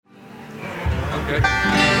In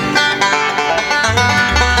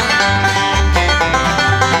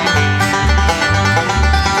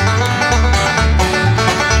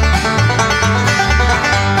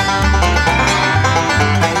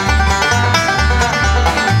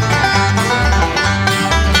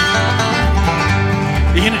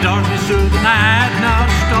the darkness of the night, not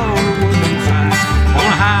a star was in sight. On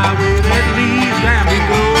a highway that leads down to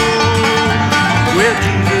go. Well,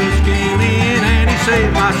 Jesus came in and he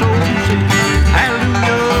saved my soul from sin.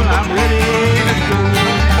 Hallelujah, I'm ready to go.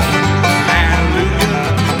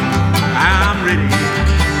 Hallelujah, I'm ready.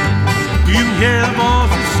 You can hear the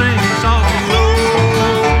voices sing soft and low.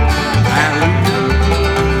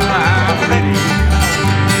 Hallelujah, I'm ready.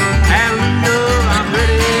 Hallelujah, I'm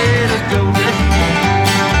ready to go.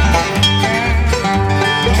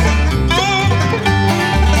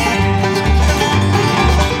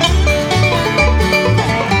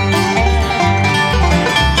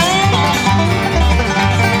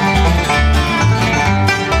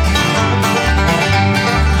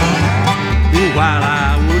 While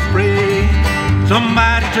I was praying,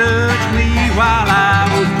 somebody touched me. While I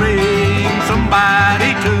was praying,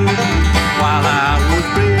 somebody touched me. While I was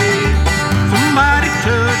praying, somebody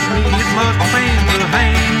touched me. It must have been the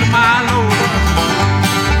hand of my Lord.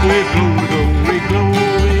 With glory, glory,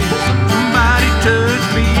 glory, somebody touched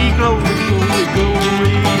me. Glory, glory,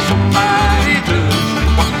 glory, somebody touched me.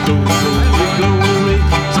 Glory, glory, glory,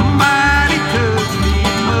 somebody touched me.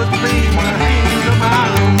 It must have been the hand of my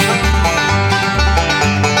Lord.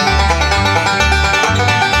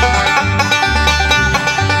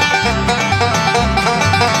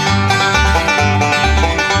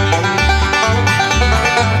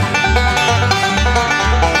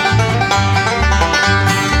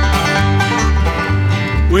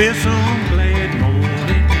 Well, some glad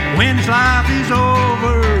morning, when this life is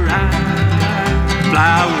over, I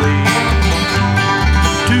fly away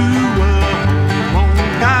to a home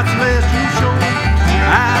on God's celestial shore.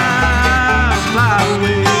 I fly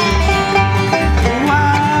away. Oh, I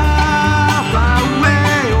fly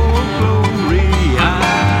away, oh glory, I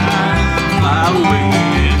fly away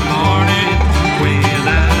in the morning when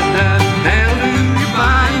hallelujah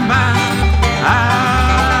by and by. I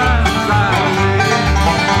fly away.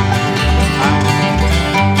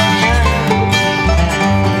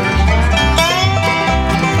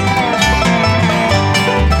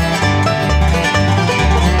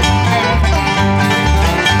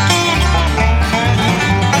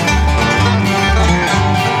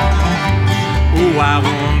 I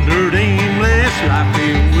wandered aimless, life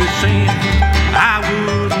filled with sin. I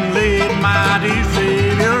wouldn't let my dear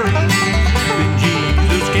Savior in. Then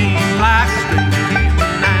Jesus came like a stranger in the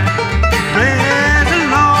night. Praise the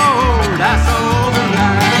Lord, I saw the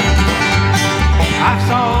light. I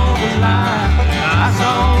saw the light, I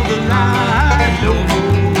saw the light. No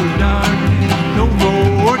more darkness, no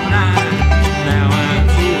more night. Now I'm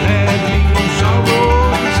so happy, no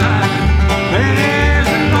sorrow inside. Praise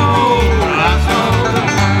the Lord, I saw the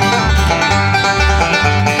light.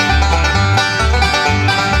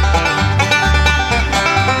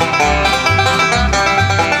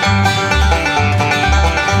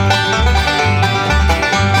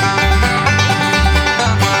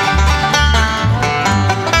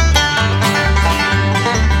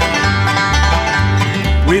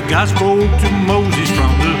 Well, God spoke to Moses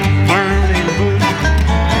from the burning bush.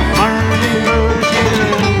 Burning bush,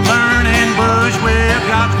 yeah, burning bush. Well,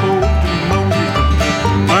 God spoke to Moses from the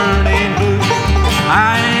burning bush.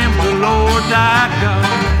 I am the Lord thy God.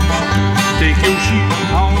 Take your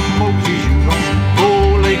shoes off, Moses, you're on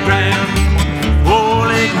holy ground.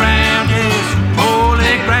 Holy ground, yes,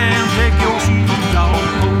 holy ground. Take your shoes off,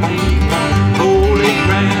 holy ground. Holy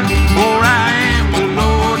ground, for I am the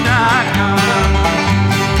Lord thy God.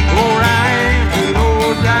 For I am the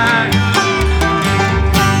Lord thy God.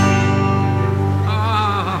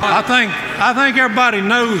 I think everybody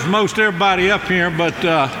knows most everybody up here, but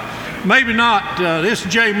maybe not. This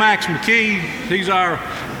is J. Max McKee. He's our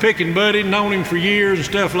picking buddy, known him for years and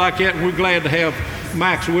stuff like that, and we're glad to have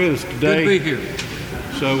Max with us today. Good to be here.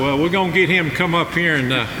 So we're going to get him to come up here and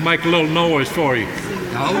make a little noise for you.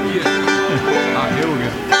 Oh, yeah. All right, here we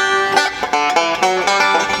go.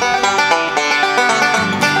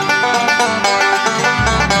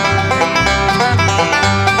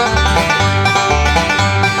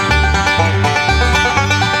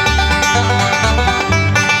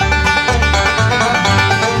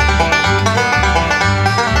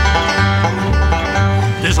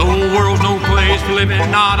 This whole world's no place for living,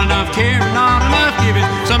 not enough care, not enough giving.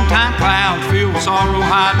 Sometimes clouds filled with sorrow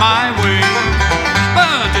hide my way.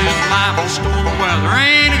 But this life is stormy weather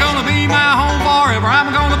ain't gonna be my home forever.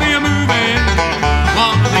 I'm gonna be a moving.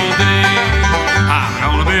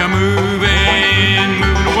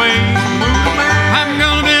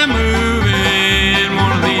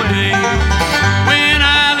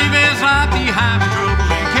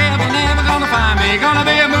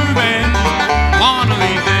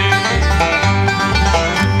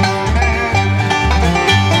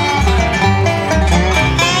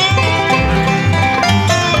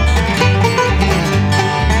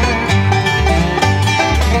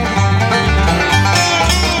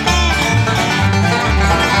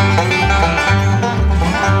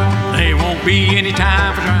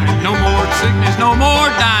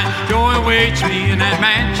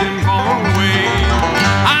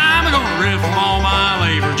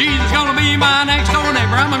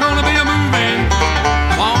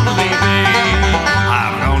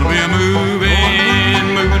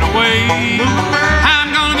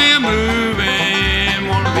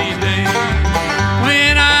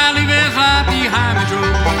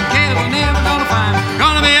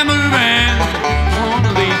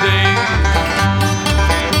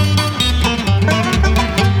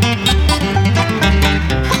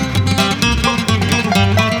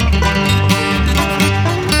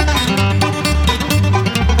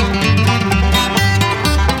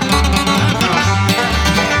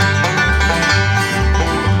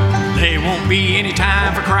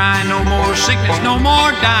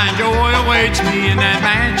 dying joy awaits me in that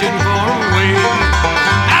mansion far away.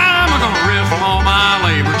 I'm gonna rest from all my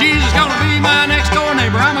labor. Jesus is gonna be my next door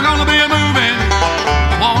neighbor. I'm gonna be a moving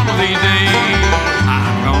one of these days.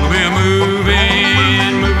 I'm gonna be a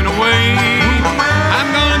moving away. I'm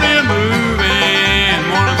gonna be a moving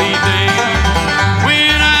one of these days.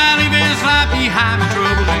 When I leave this life behind, my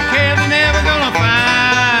troubles and cares are never gonna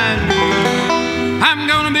find me. I'm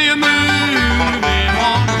gonna be a moving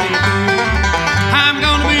one of these days. I'm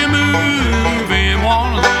gonna be a moving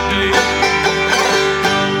one of these days.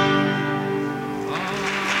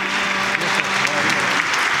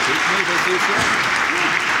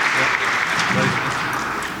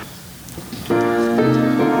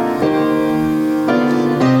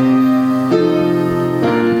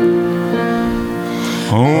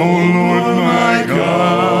 Oh Lord my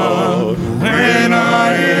God, when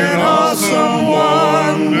I in awesome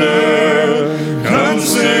wonder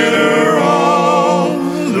consider all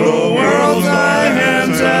the worlds thy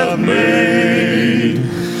hands have made,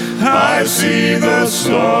 I see the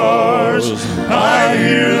stars, I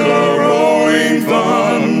hear the rolling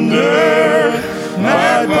thunder,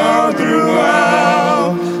 thy power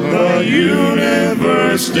throughout the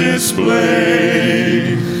universe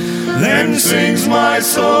displayed. Then sings my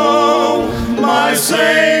soul, my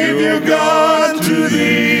Savior God, to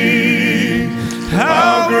thee.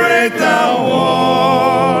 How great thou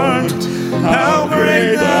art, how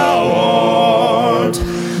great thou art.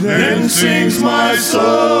 Then sings my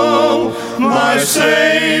soul, my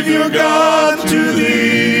Savior God, to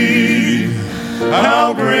thee.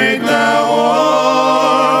 How great thou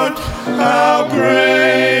art, how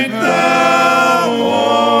great thou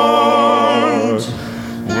art.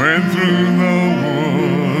 When through the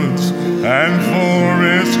woods and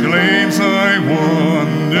forest glades I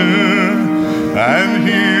wander and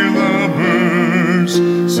hear the birds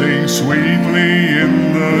sing sweetly in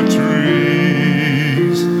the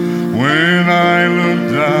trees, when I look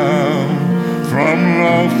down from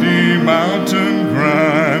lofty mountain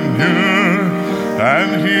grandeur and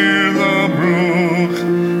hear the brook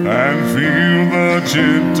and feel the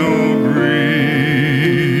gentle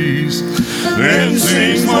breeze, then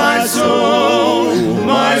sings my soul,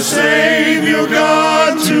 my Savior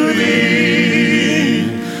God, to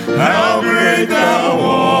thee. How great thou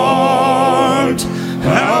art,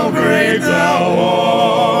 how great thou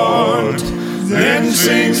art. Then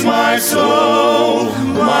sings my soul,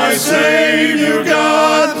 my Savior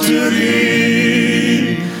God, to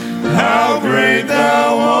thee. How great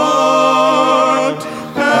thou art,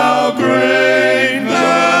 how great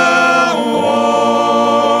thou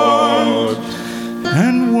art.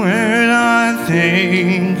 And when I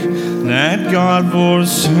think that God for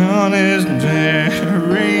Son is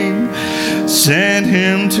bearing, sent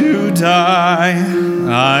him to die,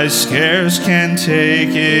 I scarce can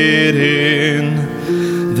take it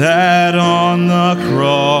in, that on the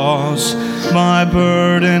cross my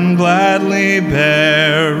burden gladly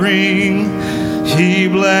bearing, he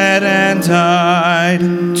bled and died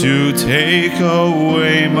to take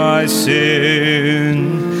away my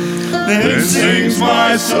sin. Then sings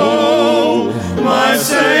my soul, my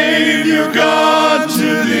Savior God,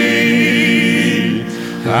 to thee.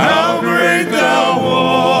 How great thou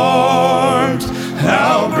art,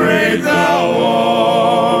 how great thou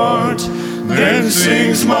art. Then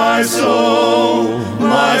sings my soul,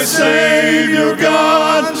 my Savior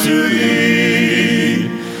God, to thee.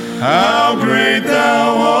 How great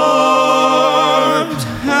thou art,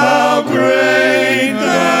 how great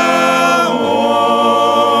thou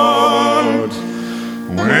art.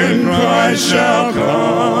 When Christ shall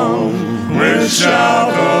come with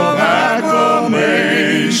shout of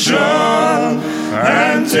acclamation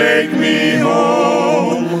and take me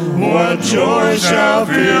home, what joy shall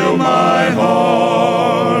fill my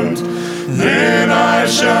heart. Then I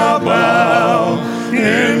shall bow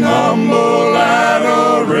in humble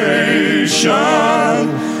adoration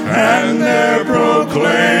and there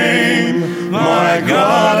proclaim, my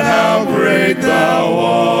God, how great thou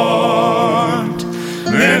art.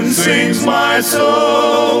 Then sings my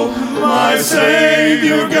soul, my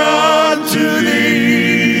Savior God, to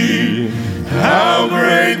thee. How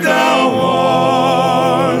great thou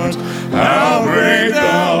art, how great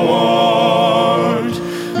thou art.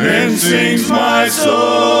 Then sings my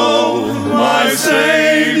soul, my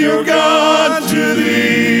Savior God, to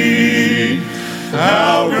thee.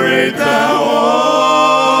 How great thou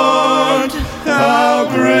art, how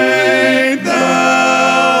great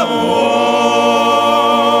thou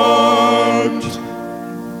art.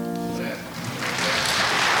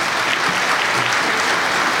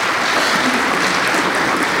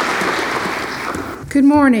 Good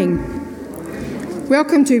morning.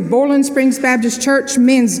 Welcome to Boiling Springs Baptist Church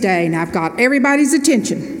Men's Day, and I've got everybody's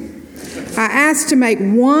attention. I asked to make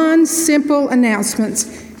one simple announcement,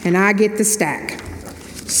 and I get the stack.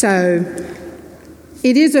 So,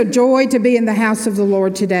 it is a joy to be in the house of the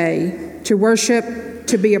Lord today, to worship,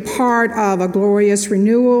 to be a part of a glorious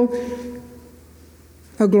renewal,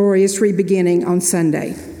 a glorious re-beginning on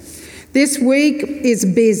Sunday. This week is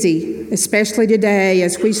busy, especially today,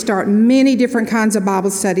 as we start many different kinds of Bible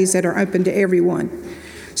studies that are open to everyone.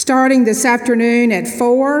 Starting this afternoon at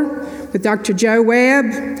 4 with Dr. Joe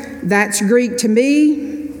Webb, that's Greek to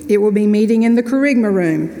me. It will be meeting in the Kerygma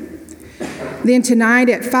room. Then tonight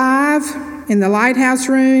at 5 in the Lighthouse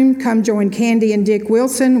room, come join Candy and Dick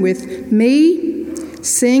Wilson with me.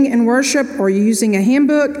 Sing and worship, or using a hymn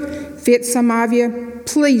book. Fit some of you.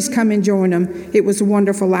 Please come and join them. It was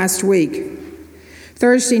wonderful last week.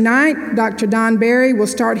 Thursday night, Dr. Don Berry will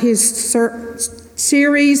start his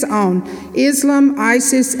series on Islam,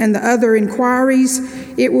 ISIS, and the other inquiries.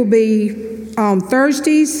 It will be on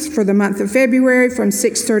Thursdays for the month of February from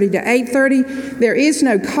 6:30 to 8:30. There is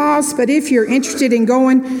no cost, but if you're interested in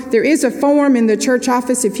going, there is a form in the church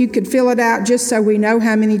office if you could fill it out just so we know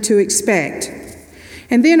how many to expect.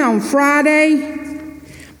 And then on Friday,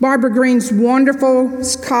 Barbara Green's wonderful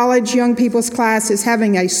college young people's class is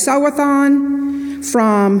having a sew-a-thon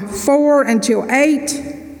from 4 until 8.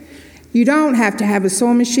 You don't have to have a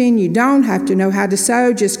sewing machine. You don't have to know how to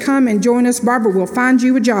sew. Just come and join us. Barbara will find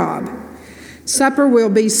you a job. Supper will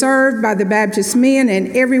be served by the Baptist men, and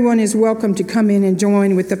everyone is welcome to come in and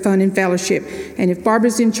join with the fun and fellowship. And if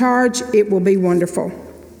Barbara's in charge, it will be wonderful.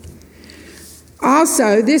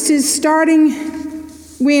 Also, this is starting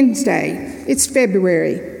Wednesday. It's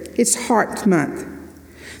February. It's Heart Month.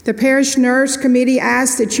 The Parish Nurse Committee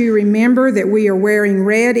asks that you remember that we are wearing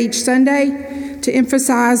red each Sunday to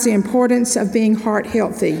emphasize the importance of being heart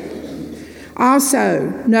healthy.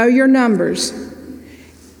 Also, know your numbers.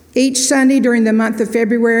 Each Sunday during the month of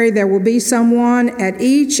February, there will be someone at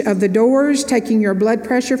each of the doors taking your blood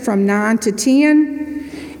pressure from 9 to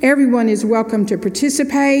 10. Everyone is welcome to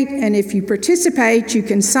participate, and if you participate, you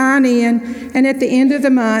can sign in, and at the end of the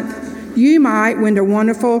month, you might win a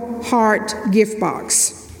wonderful heart gift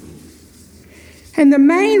box. And the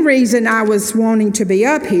main reason I was wanting to be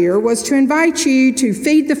up here was to invite you to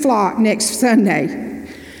Feed the Flock next Sunday,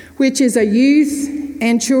 which is a youth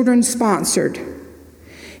and children sponsored.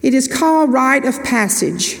 It is called Rite of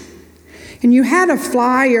Passage. And you had a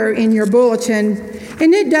flyer in your bulletin,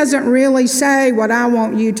 and it doesn't really say what I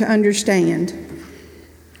want you to understand.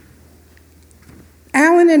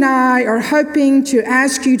 Alan and I are hoping to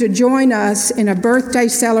ask you to join us in a birthday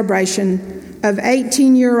celebration of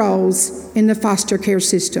 18-year-olds in the foster care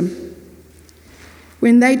system.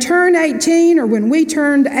 When they turned 18, or when we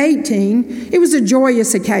turned 18, it was a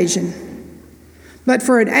joyous occasion. But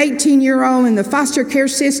for an 18-year-old in the foster care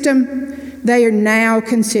system, they are now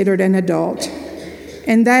considered an adult.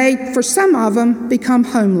 And they, for some of them, become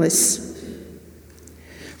homeless.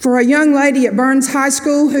 For a young lady at Burns High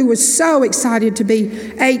School who was so excited to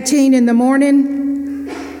be 18 in the morning,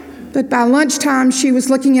 but by lunchtime she was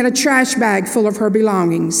looking at a trash bag full of her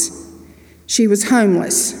belongings. She was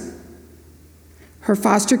homeless. Her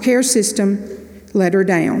foster care system let her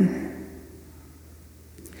down.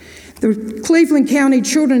 The Cleveland County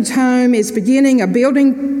Children's Home is beginning a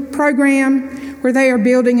building program where they are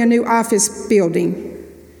building a new office building.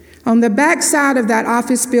 On the back side of that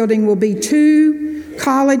office building will be 2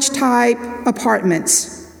 college-type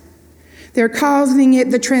apartments. They're calling it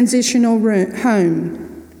the transitional home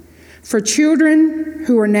for children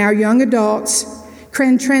who are now young adults,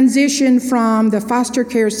 can transition from the foster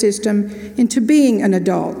care system into being an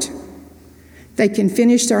adult. They can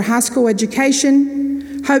finish their high school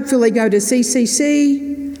education, hopefully go to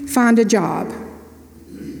CCC, find a job.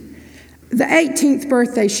 The 18th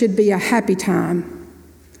birthday should be a happy time,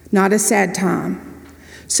 not a sad time.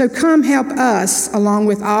 So come help us, along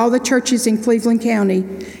with all the churches in Cleveland County,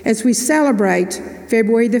 as we celebrate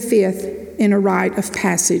February the 5th in a rite of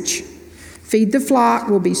passage. Feed the Flock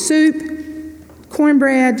will be soup,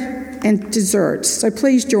 cornbread, and desserts. So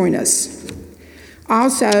please join us.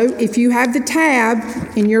 Also, if you have the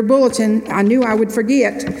tab in your bulletin, I knew I would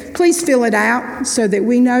forget, please fill it out so that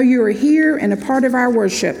we know you are here and a part of our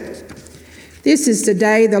worship. This is the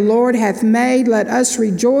day the Lord hath made. Let us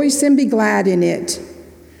rejoice and be glad in it.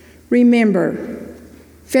 Remember,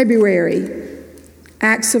 February,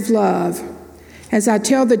 acts of love. As I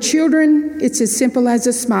tell the children, it's as simple as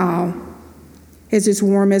a smile, as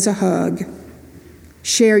warm as a hug.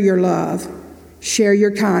 Share your love. Share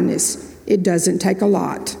your kindness. It doesn't take a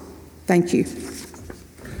lot. Thank you.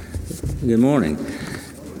 Good morning.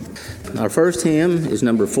 Our first hymn is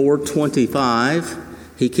number 425,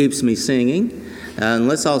 He Keeps Me Singing. And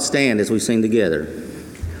let's all stand as we sing together.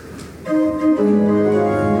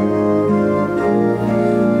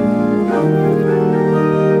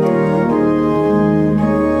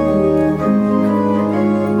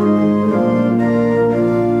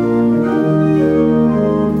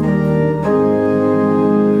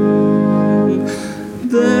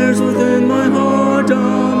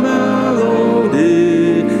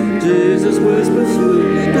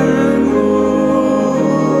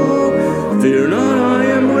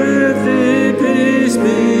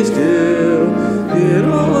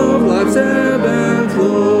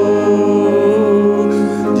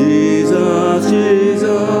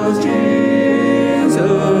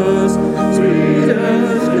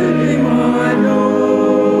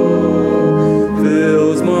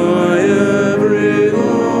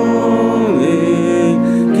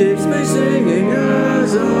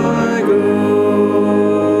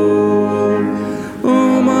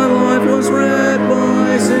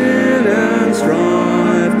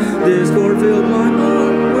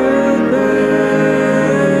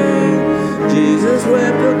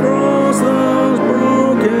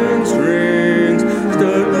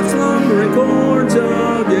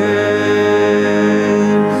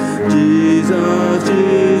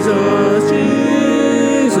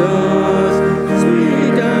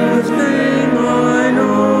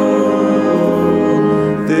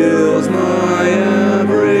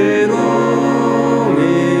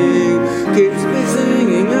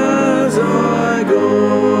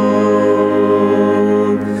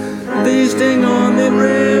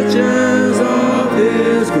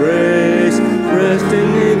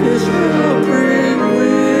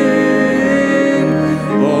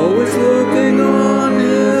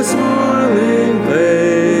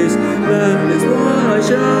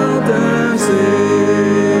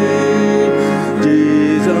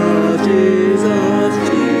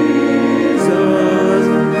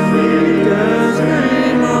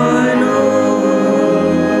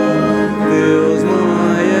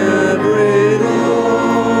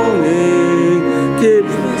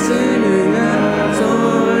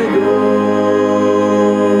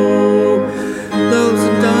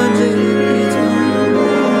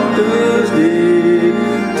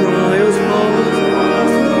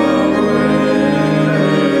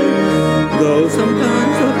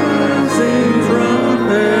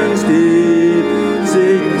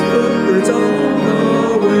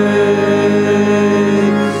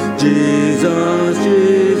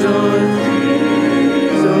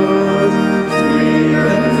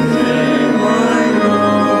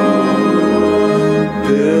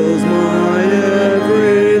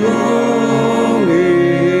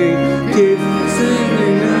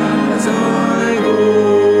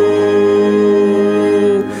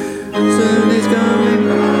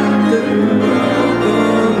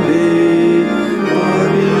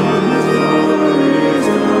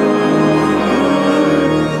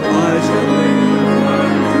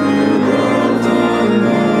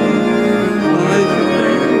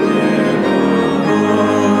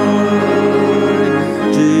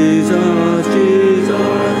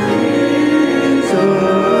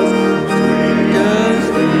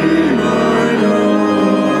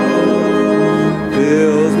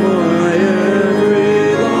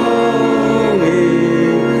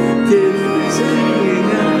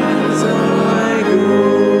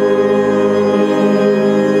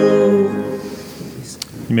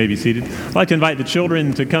 Be seated. I'd like to invite the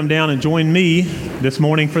children to come down and join me this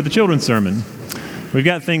morning for the children's sermon. We've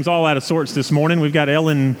got things all out of sorts this morning. We've got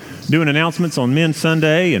Ellen doing announcements on Men's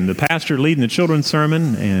Sunday, and the pastor leading the children's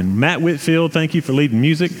sermon, and Matt Whitfield, thank you for leading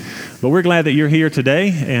music. But we're glad that you're here today,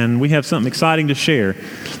 and we have something exciting to share.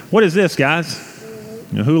 What is this, guys?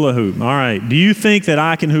 A hula hoop. All right. Do you think that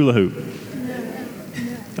I can hula hoop?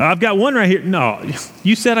 I've got one right here. No,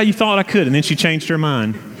 you said you thought I could, and then she changed her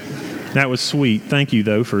mind. That was sweet. Thank you,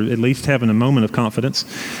 though, for at least having a moment of confidence.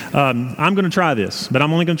 I'm going to try this, but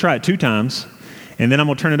I'm only going to try it 2 times, and then I'm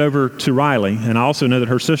going to turn it over to Riley. And I also know that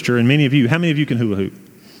her sister and many of you, how many of you can hula hoop?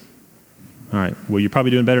 All right. Well, you're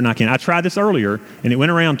probably doing better than I can. I tried this earlier, and it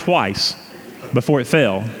went around twice before it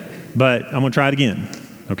fell, but I'm going to try it again.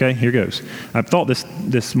 Okay, here goes. I thought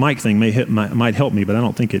this mic thing might help me, but I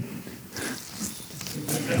don't think it.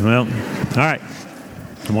 Well, all right.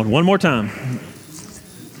 One more time.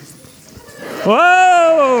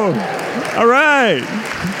 Whoa! All right.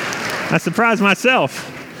 I surprised myself.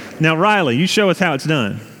 Now, Riley, you show us how it's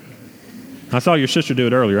done. I saw your sister do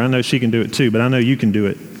it earlier. I know she can do it too, but I know you can do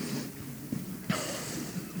it.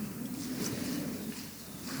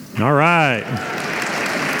 All right.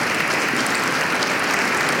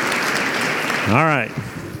 All right.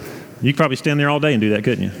 You could probably stand there all day and do that,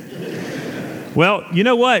 couldn't you? Well, you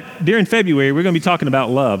know what? During February, we're going to be talking about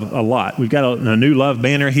love a lot. We've got a new love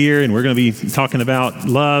banner here, and we're going to be talking about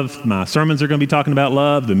love. My sermons are going to be talking about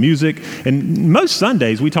love, the music. And most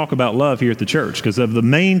Sundays, we talk about love here at the church because of the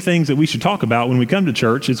main things that we should talk about when we come to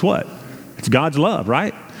church is what? It's God's love,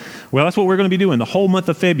 right? Well, that's what we're going to be doing the whole month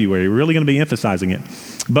of February. We're really going to be emphasizing it.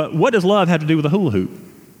 But what does love have to do with a hula hoop?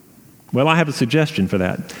 Well, I have a suggestion for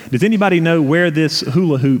that. Does anybody know where this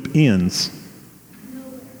hula hoop ends?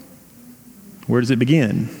 Where does it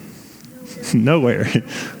begin? Nowhere.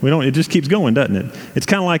 It just keeps going, doesn't it? It's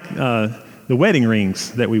kind of like the wedding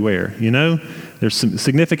rings that we wear, you know? There's some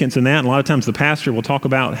significance in that. And a lot of times the pastor will talk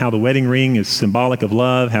about how the wedding ring is symbolic of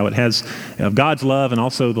love, how it has of God's love and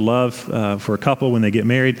also the love for a couple when they get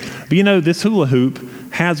married. But you know, this hula hoop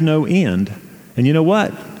has no end. And you know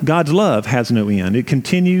what? God's love has no end. It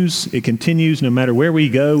continues no matter where we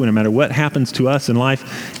go and no matter what happens to us in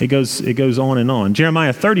life. It goes on and on.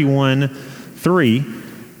 Jeremiah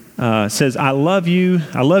 31:3 says, I love you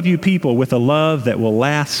people with a love that will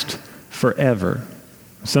last forever.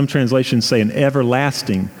 Some translations say an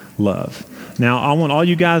everlasting love. Now, I want all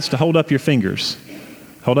you guys to hold up your fingers.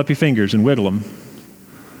 Hold up your fingers and wiggle them.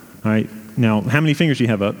 All right. Now, how many fingers do you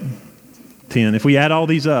have up? 10. If we add all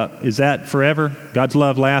these up, is that forever? God's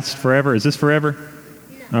love lasts forever? Is this forever?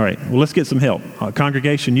 No. All right. Well, let's get some help.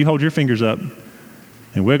 Congregation, you hold your fingers up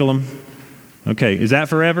and wiggle them. Okay. Is that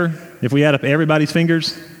forever? If we add up everybody's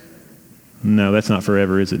fingers? No, that's not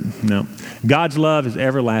forever, is it? No. God's love is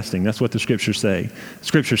everlasting. That's what the Scripture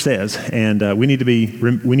says, and we need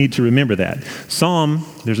to remember that.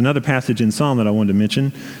 There's another passage in Psalm that I wanted to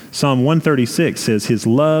mention. Psalm 136 says, His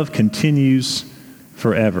love continues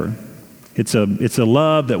forever. It's a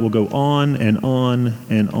love that will go on and on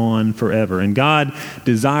and on forever. And God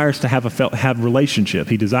desires to have relationship.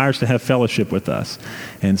 He desires to have fellowship with us.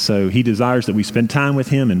 And so He desires that we spend time with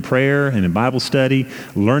Him in prayer and in Bible study,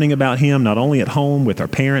 learning about Him, not only at home with our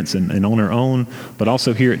parents and on our own, but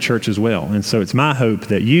also here at church as well. And so it's my hope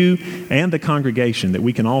that you and the congregation, that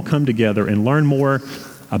we can all come together and learn more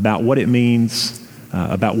about what it means,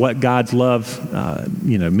 about what God's love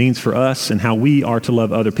means for us and how we are to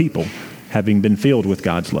love other people, having been filled with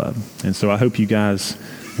God's love. And so I hope you guys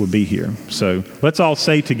will be here. So let's all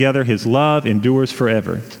say together, His love endures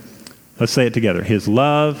forever. Let's say it together. His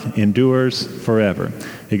love endures forever.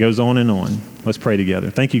 It goes on and on. Let's pray together.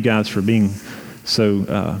 Thank you guys for being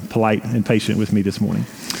so polite and patient with me this morning.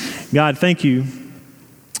 God, thank you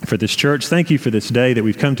for this church. Thank you for this day that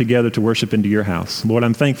we've come together to worship into your house. Lord,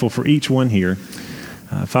 I'm thankful for each one here.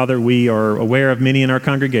 Father, we are aware of many in our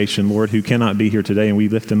congregation, Lord, who cannot be here today, and we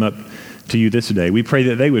lift them up to you this day. We pray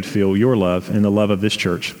that they would feel your love and the love of this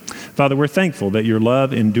church. Father, we're thankful that your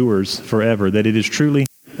love endures forever, that it is truly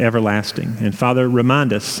everlasting. And Father,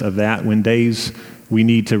 remind us of that when days we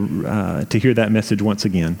need to hear that message once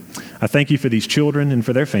again. I thank you for these children and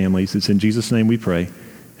for their families. It's in Jesus' name we pray.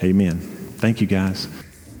 Amen. Thank you, guys.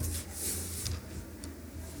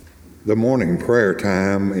 The morning prayer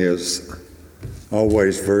time is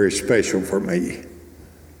always very special for me.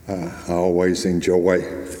 I always enjoy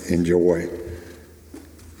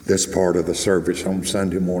this part of the service on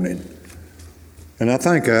Sunday morning. And I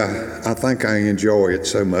think I enjoy it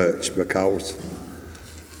so much because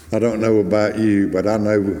I don't know about you, but I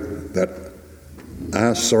know that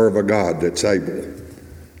I serve a God that's able.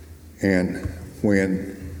 And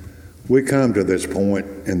when we come to this point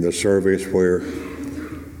in the service where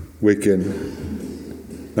we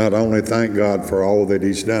can not only thank God for all that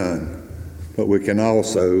He's done, but we can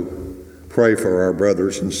also pray for our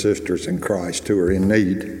brothers and sisters in Christ who are in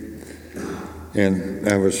need. And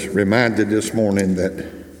I was reminded this morning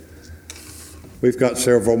that we've got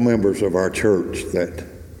several members of our church that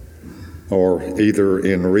are either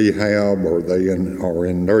in rehab or they are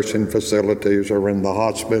in nursing facilities or in the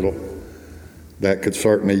hospital that could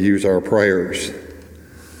certainly use our prayers.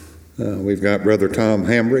 We've got Brother Tom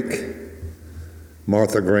Hamrick.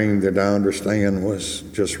 Martha Green, that I understand was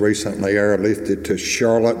just recently airlifted to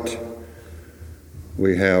Charlotte.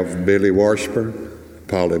 We have Billy Washburn,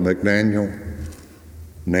 Polly McDaniel,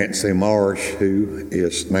 Nancy Marsh, who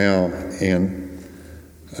is now in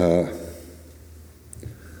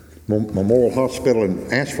Memorial Hospital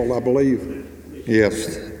in Asheville, I believe.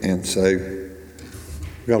 Yes, and so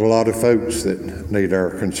we've got a lot of folks that need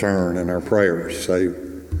our concern and our prayers. So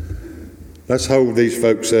let's hold these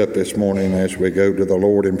folks up this morning as we go to the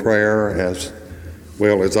Lord in prayer, as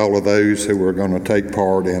well as all of those who are going to take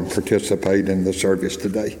part and participate in the service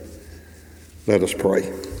today. Let us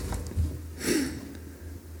pray.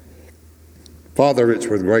 Father, it's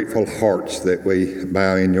with grateful hearts that we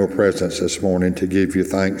bow in your presence this morning to give you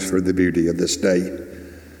thanks for the beauty of this day.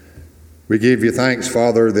 We give you thanks,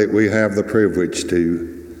 Father, that we have the privilege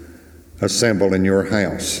to assemble in your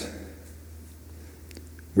house.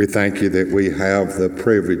 We thank you that we have the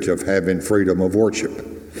privilege of having freedom of worship.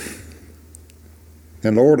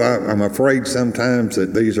 And Lord, I'm afraid sometimes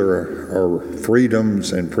that these are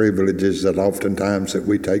freedoms and privileges that oftentimes that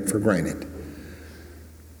we take for granted.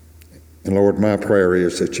 And Lord, my prayer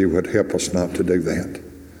is that you would help us not to do that,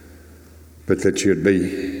 but that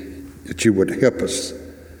you would help us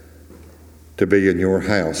to be in your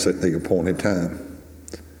house at the appointed time.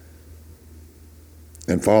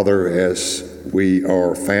 And Father, as we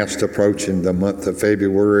are fast approaching the month of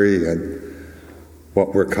February and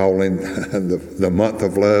what we're calling the month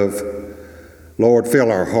of love, Lord,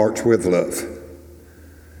 fill our hearts with love.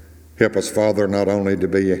 Help us, Father, not only to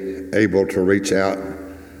be able to reach out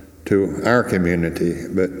to our community,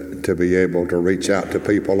 but to be able to reach out to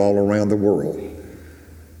people all around the world,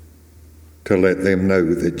 to let them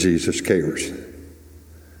know that Jesus cares.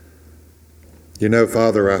 You know,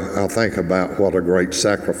 Father, I think about what a great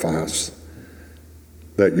sacrifice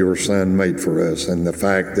that your Son made for us, and the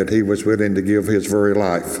fact that he was willing to give his very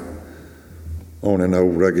life on an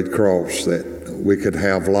old rugged cross that we could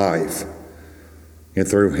have life, and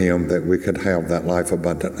through him that we could have that life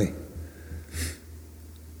abundantly.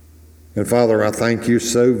 And Father, I thank you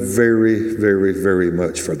so very, very, very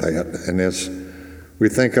much for that. And as we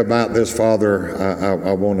think about this, Father,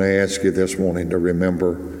 I want to ask you this morning to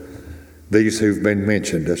remember these who've been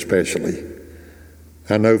mentioned especially.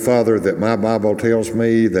 I know, Father, that my Bible tells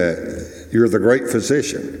me that you're the great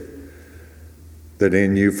physician, that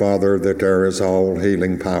in you, Father, that there is all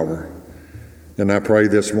healing power. And I pray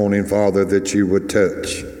this morning, Father, that you would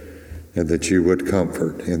touch and that you would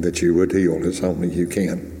comfort and that you would heal as only you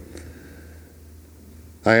can.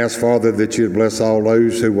 I ask, Father, that you'd bless all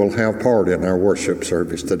those who will have part in our worship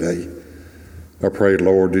service today. I pray,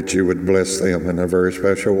 Lord, that you would bless them in a very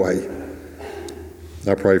special way.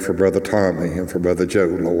 I pray for Brother Tommy and for Brother Joe,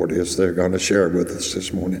 Lord, as they're going to share with us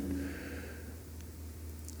this morning.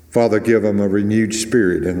 Father, give them a renewed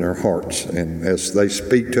spirit in their hearts, and as they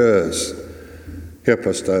speak to us, help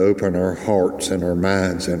us to open our hearts and our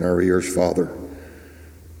minds and our ears, Father,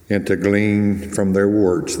 and to glean from their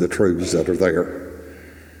words the truths that are there.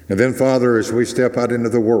 And then, Father, as we step out into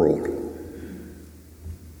the world,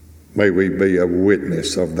 may we be a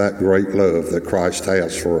witness of that great love that Christ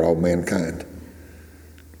has for all mankind.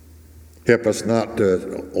 Help us not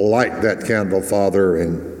to light that candle, Father,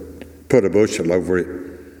 and put a bushel over it,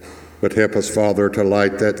 but help us, Father, to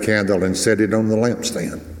light that candle and set it on the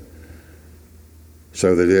lampstand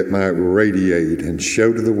so that it might radiate and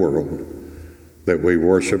show to the world that we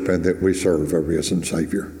worship and that we serve a risen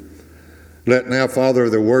Savior. Let now, Father,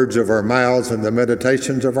 the words of our mouths and the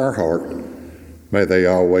meditations of our heart, may they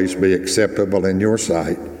always be acceptable in your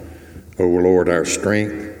sight, O Lord, our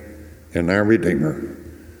strength and our Redeemer.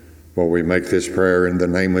 For we make this prayer in the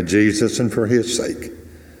name of Jesus and for his sake.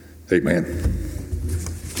 Amen.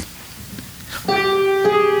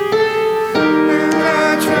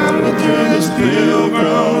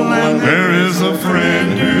 There is a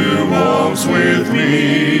friend who walks with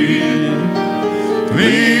me,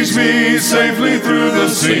 leads me safely through the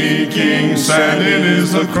sinking sand. It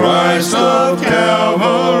is the Christ of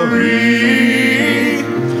Calvary.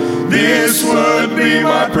 This would be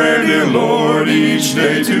my prayer, dear Lord, each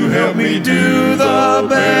day to help me do the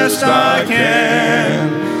best I can.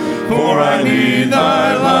 For I need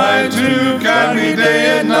thy light to guide me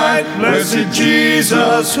day and night. Blessed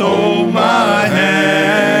Jesus, hold my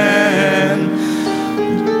hand.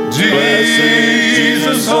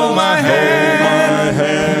 Jesus, hold my hand.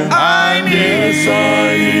 I need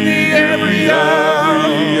thee every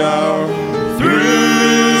hour. Through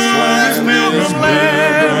this pilgrim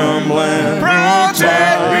land,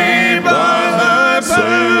 protect me by thy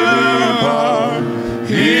power.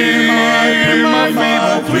 Hear my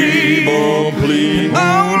feeble plea.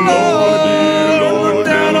 Oh Lord, look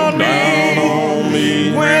down on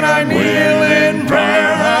me. When I kneel in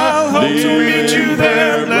prayer, I'll hope to meet you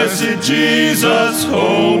there. Blessed Jesus,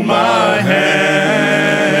 hold my hand.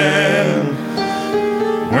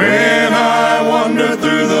 When I wander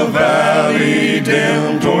through the valley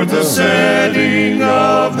dim toward the setting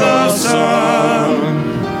of the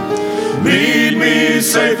sun, lead me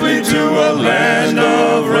safely to a land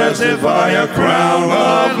of rest. If I a crown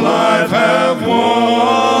of life have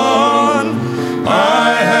won,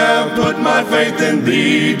 I have put my faith in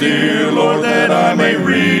thee, dear Lord, that I may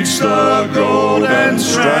reach the golden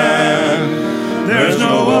strand. There's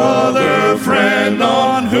no other friend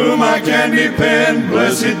on whom I can depend.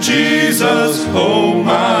 Blessed Jesus, hold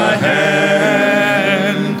my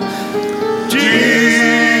hand.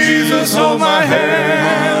 Jesus, hold my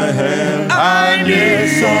hand. I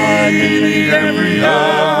need every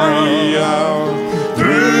hour.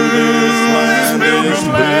 Through this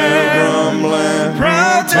pilgrim land,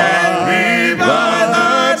 protect me by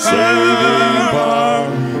thy power.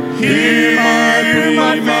 Hear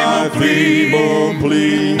my feeble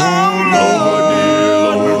plea. Oh Lord,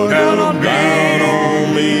 Lord, down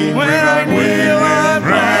on me. When I kneel and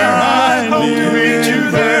pray, I hope to reach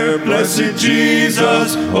you there. Blessed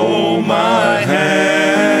Jesus, hold my hand.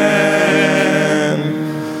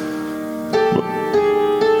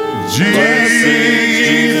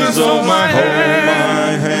 Jesus, hold my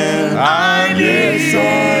hand. I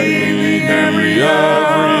need every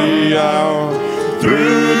hour.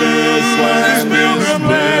 Through this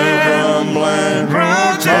pilgrim land,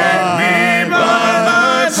 protect me by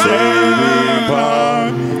thy saving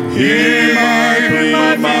power.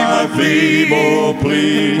 Hear my feeble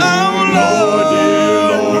plea. Oh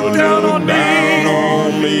Lord, dear Lord, down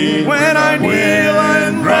on me. When I kneel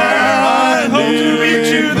and pray, I hope to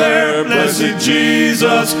reach you there. Blessed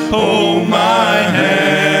Jesus, hold my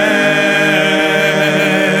hand.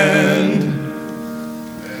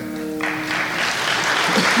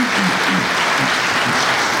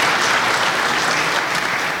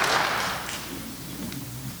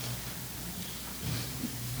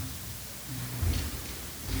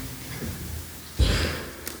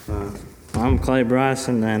 I'm Clay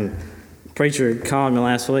Bryson, and the preacher called me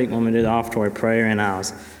last week when we did the offertory prayer, and I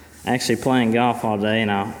was actually playing golf all day,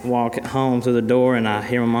 and I walk home through the door, and I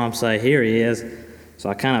hear my mom say, "Here he is." So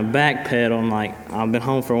I kind of backpedal. I'm like, I've been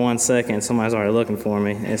home for 1 second, and somebody's already looking for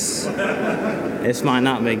me. This might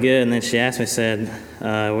not be good. And then she asked me, said,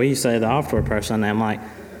 will you say the offertory prayer Sunday? I'm like,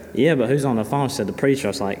 yeah, but who's on the phone? She said, the preacher. I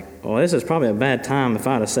was like, well, this is probably a bad time. If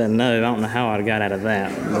I'd have said no, I don't know how I'd have got out of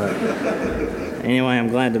that. But anyway, I'm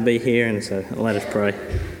glad to be here, and so let us pray.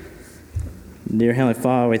 Dear Heavenly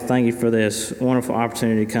Father, we thank you for this wonderful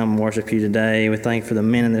opportunity to come and worship you today. We thank you for the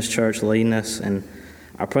men in this church leading us, and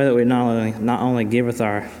I pray that we not only give with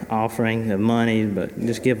our offering of money, but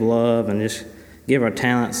just give love and just give our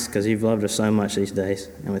talents, because you've loved us so much these days.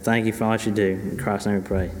 And we thank you for all that you do. In Christ's name we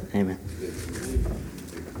pray. Amen.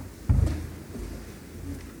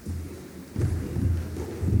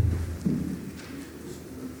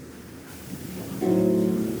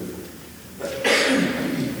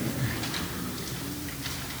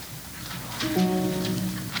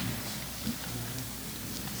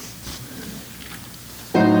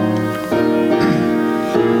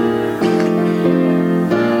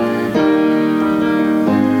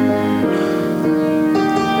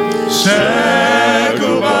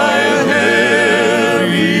 Shackled by a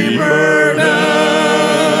heavy burden,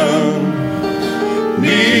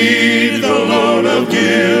 neath the load of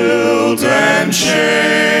guilt and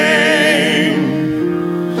shame.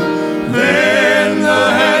 Then the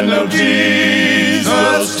hand of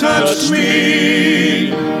Jesus touched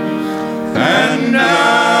me, and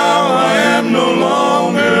now I am no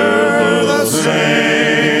longer the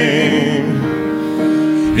same.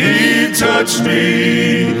 He touched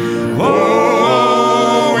me.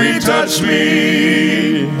 Oh, he touched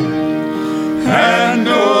me, and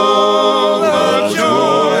oh, the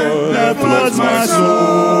joy that floods my soul.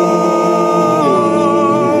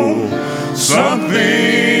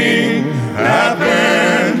 Something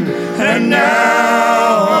happened, and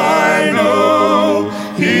now I know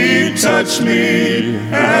he touched me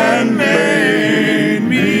and made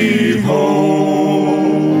me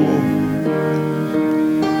whole.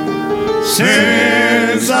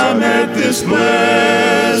 Since I met this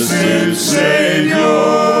blessed Savior,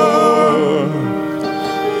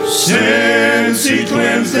 since he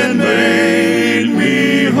cleansed and made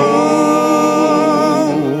me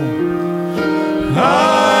whole,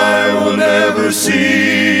 I will never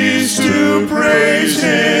cease to praise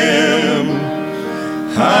him.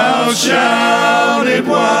 I'll shout it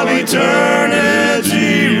while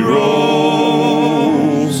eternity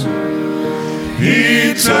rolls.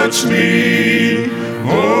 He touched me,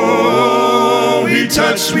 oh, he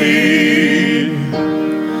touched me,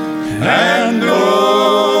 and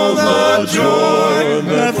oh, the joy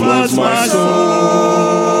that floods my soul.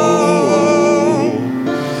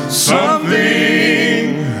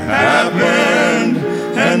 Something happened,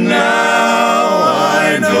 and now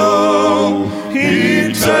I know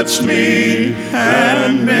he touched me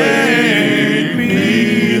and made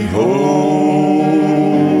me whole.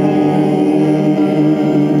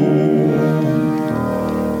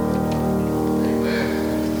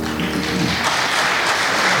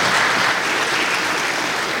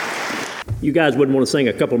 you guys wouldn't want to sing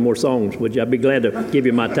a couple more songs, would you? I'd be glad to give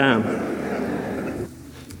you my time.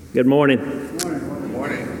 Good morning. Good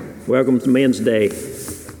morning. Welcome to Men's Day.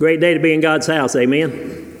 Great day to be in God's house, amen?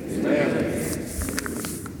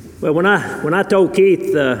 Amen. Well, when I told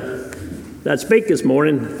Keith that I'd speak this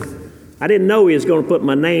morning, I didn't know he was going to put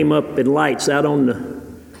my name up in lights out on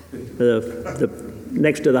the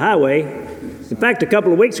next to the highway. In fact, a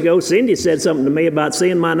couple of weeks ago, Cindy said something to me about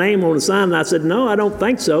seeing my name on a sign, and I said, no, I don't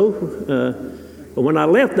think so. But when I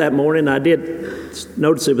left that morning, I did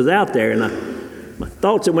notice it was out there, and my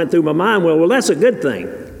thoughts that went through my mind, well, that's a good thing,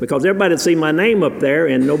 because everybody would see my name up there,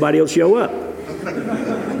 and nobody will show up.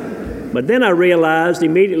 But then I realized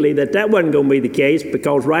immediately that wasn't going to be the case,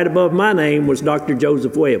 because right above my name was Dr.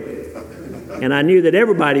 Joseph Webb. And I knew that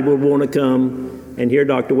everybody would want to come and hear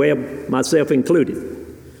Dr. Webb, myself included.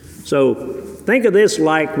 So think of this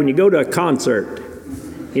like when you go to a concert.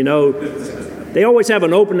 You know, they always have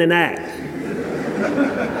an opening act.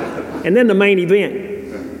 And then the main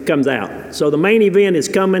event comes out. So the main event is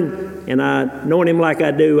coming, and knowing him like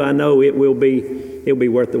I do, I know it'll be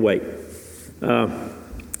worth the wait.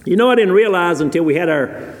 You know, I didn't realize until we had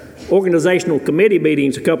our organizational committee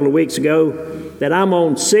meetings a couple of weeks ago that I'm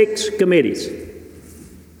on 6 committees.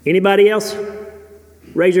 Anybody else?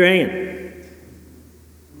 Raise your hand.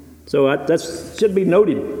 So that should be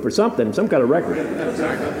noted for something, some kind of record.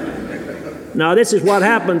 Now, this is what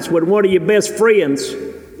happens when one of your best friends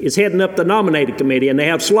is heading up the nominated committee and they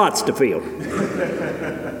have slots to fill.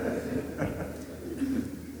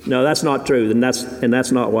 No, that's not true, and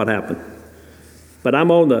that's not what happened. But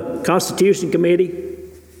I'm on the Constitution Committee,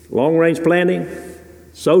 Long Range Planning,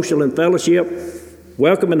 Social and Fellowship,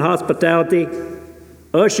 Welcome and Hospitality,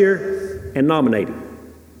 Usher, and Nominating.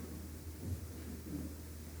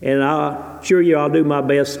 And I assure you I'll do my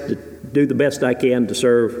best to do the best I can to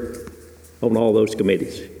serve on all those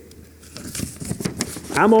committees.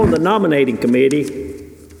 I'm on the Nominating Committee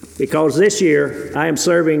because this year I am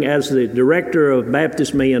serving as the Director of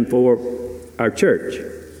Baptist Men for our church.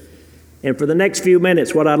 And for the next few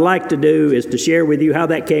minutes, what I'd like to do is to share with you how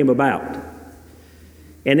that came about.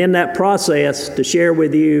 And in that process, to share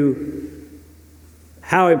with you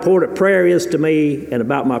how important prayer is to me, and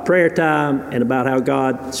about my prayer time, and about how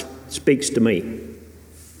God speaks to me.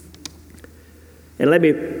 And let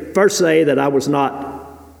me first say that I was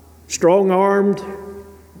not strong-armed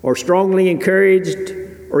or strongly encouraged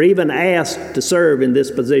or even asked to serve in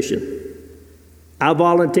this position. I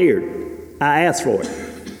volunteered. I asked for it.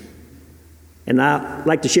 And I'd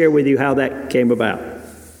like to share with you how that came about.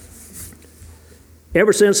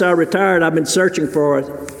 Ever since I retired, I've been searching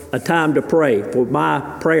for a time to pray, for my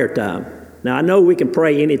prayer time. Now, I know we can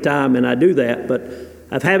pray anytime, and I do that, but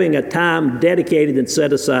of having a time dedicated and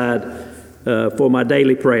set aside for my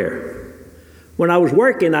daily prayer. When I was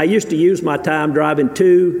working, I used to use my time driving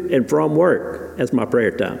to and from work as my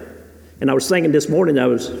prayer time. And I was thinking this morning, I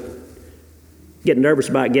was getting nervous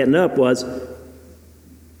about getting up, was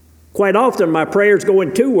quite often my prayers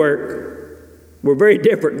going to work were very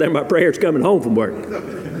different than my prayers coming home from work.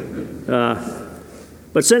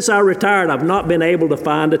 But since I retired, I've not been able to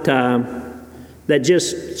find a time that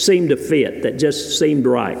just seemed to fit, that just seemed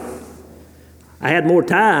right. I had more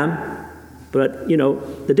time, but, you know,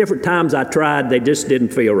 the different times I tried, they just didn't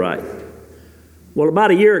feel right. Well,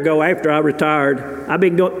 about a year ago, after I retired, I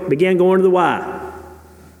began going to the Y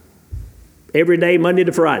every day, Monday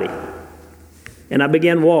to Friday. And I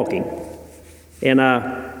began walking. And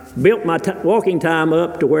I built my walking time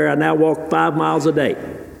up to where I now walk 5 miles a day.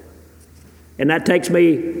 And that takes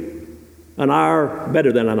me an hour,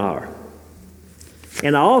 better than an hour.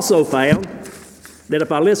 And I also found that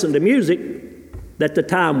if I listened to music, that the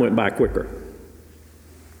time went by quicker.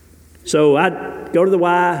 So I'd go to the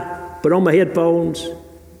Y, put on my headphones,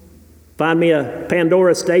 find me a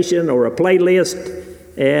Pandora station or a playlist,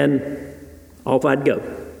 and off I'd go.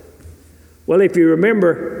 Well, if you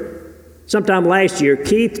remember, sometime last year,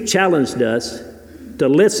 Keith challenged us to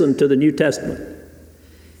listen to the New Testament.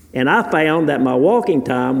 And I found that my walking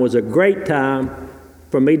time was a great time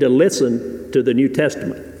for me to listen to the New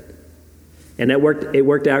Testament. And it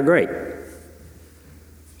worked out great.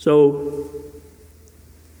 So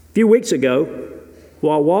a few weeks ago,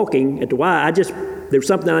 while walking at the Y, there was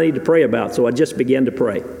something I needed to pray about, so I just began to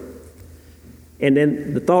pray. And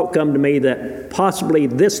then the thought come to me that possibly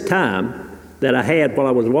this time that I had while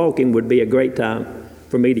I was walking would be a great time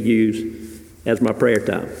for me to use as my prayer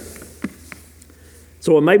time.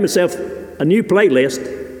 So I made myself a new playlist,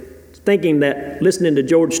 thinking that listening to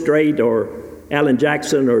George Strait or Alan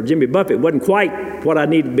Jackson or Jimmy Buffett wasn't quite what I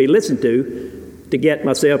needed to be listened to get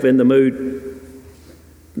myself in the mood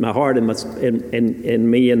my heart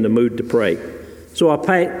and me in the mood to pray. So I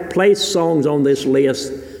placed songs on this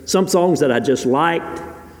list, some songs that I just liked,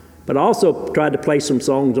 but I also tried to place some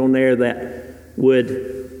songs on there that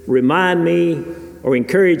would remind me or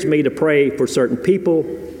encourage me to pray for certain people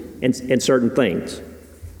and certain things.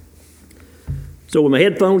 So with my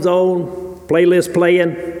headphones on, playlist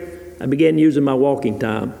playing, I began using my walking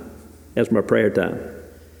time as my prayer time.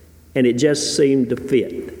 And it just seemed to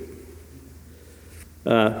fit.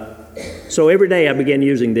 So every day I began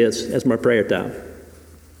using this as my prayer time.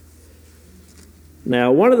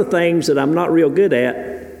 Now, one of the things that I'm not real good at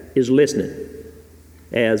is listening,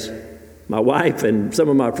 as my wife and some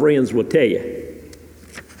of my friends will tell you.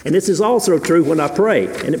 And this is also true when I pray,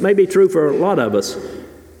 and it may be true for a lot of us.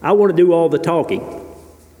 I want to do all the talking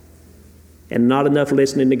and not enough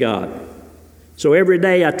listening to God. So every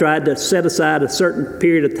day I tried to set aside a certain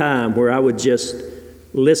period of time where I would just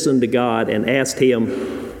listen to God and ask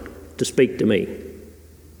Him to speak to me.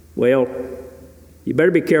 Well, you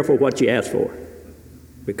better be careful what you ask for,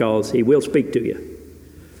 because He will speak to you.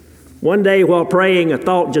 One day while praying, a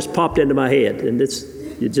thought just popped into my head, and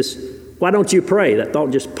why don't you pray? That thought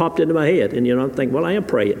just popped into my head, and I'm thinking, well, I am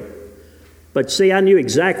praying. But see, I knew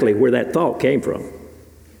exactly where that thought came from.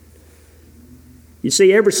 You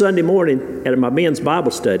see, every Sunday morning at my men's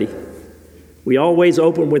Bible study, we always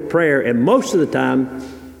open with prayer, and most of the time,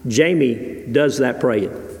 Jamie does that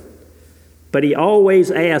praying. But he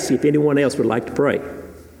always asks if anyone else would like to pray.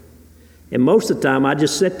 And most of the time, I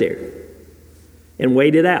just sit there and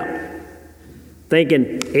wait it out,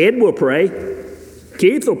 thinking Ed will pray,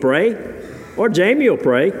 Keith will pray, or Jamie will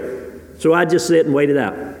pray. So I just sit and wait it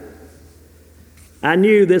out. I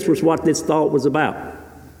knew this was what this thought was about.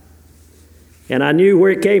 And I knew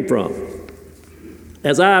where it came from.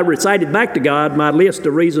 As I recited back to God my list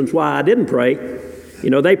of reasons why I didn't pray,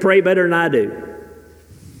 they pray better than I do.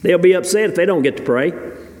 They'll be upset if they don't get to pray.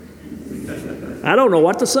 I don't know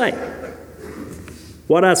what to say.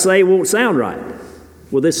 What I say won't sound right.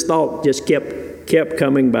 Well, this thought just kept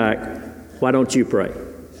coming back. Why don't you pray?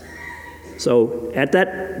 So at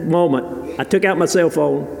that moment, I took out my cell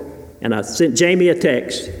phone and I sent Jamie a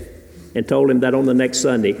text and told him that on the next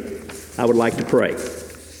Sunday, I would like to pray.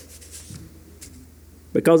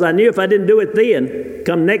 Because I knew if I didn't do it then,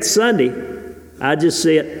 come next Sunday, I'd just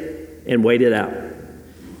sit and wait it out.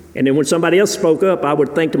 And then when somebody else spoke up, I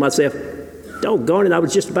would think to myself, doggone it, I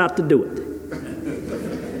was just about to do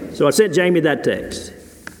it. So I sent Jamie that text.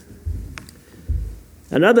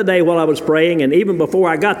 Another day while I was praying, and even before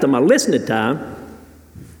I got to my listening time,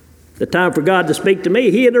 the time for God to speak to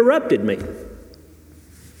me, He interrupted me.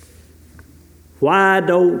 Why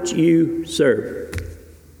don't you serve?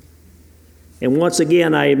 And once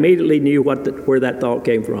again, I immediately knew where that thought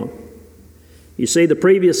came from. You see, the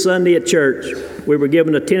previous Sunday at church, we were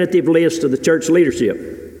given a tentative list of the church leadership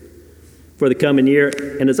for the coming year.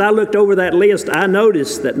 And as I looked over that list, I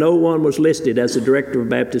noticed that no one was listed as the director of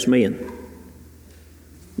Baptist Men.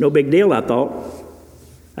 No big deal, I thought.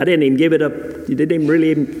 I didn't even give it up. You didn't even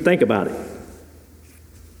really think about it.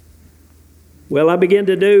 Well, I began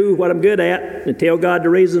to do what I'm good at and tell God the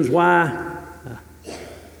reasons why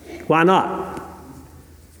not.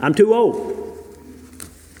 I'm too old.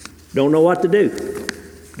 Don't know what to do.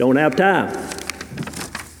 Don't have time.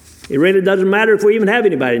 It really doesn't matter if we even have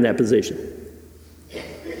anybody in that position.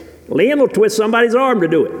 Lynn will twist somebody's arm to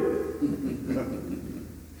do it.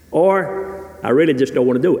 Or I really just don't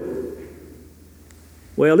want to do it.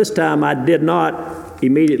 Well, this time I did not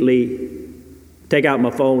immediately take out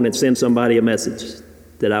my phone and send somebody a message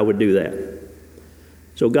that I would do that.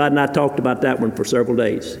 So God and I talked about that one for several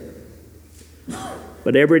days.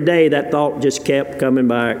 But every day that thought just kept coming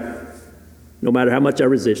back, no matter how much I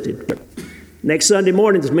resisted. Next Sunday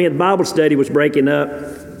morning, as me and Bible study was breaking up,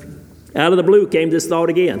 out of the blue came this thought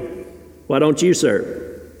again. Why don't you serve?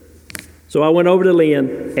 So I went over to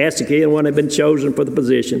Lynn, asked if anyone had been chosen for the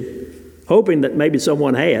position, hoping that maybe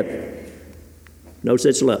someone had. No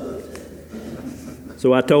such luck.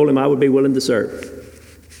 So I told him I would be willing to serve.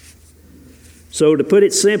 So to put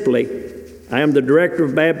it simply, I am the director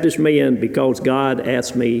of Baptist Men because God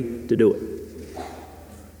asked me to do it.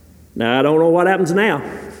 Now, I don't know what happens now,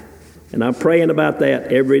 and I'm praying about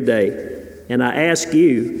that every day. And I ask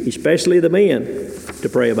you, especially the men, to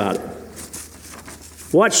pray about it.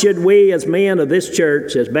 What should we as men of this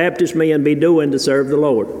church, as Baptist men, be doing to serve the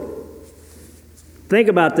Lord? Think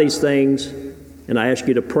about these things, and I ask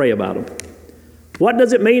you to pray about them. What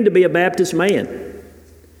does it mean to be a Baptist man?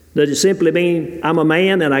 Does it simply mean I'm a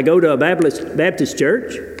man and I go to a Baptist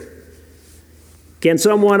church? Can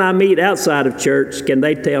someone I meet outside of church, can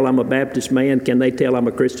they tell I'm a Baptist man? Can they tell I'm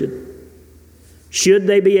a Christian? Should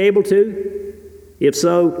they be able to? If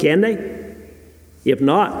so, can they? If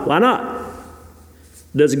not, why not?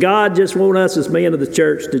 Does God just want us as men of the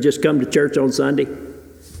church to just come to church on Sunday?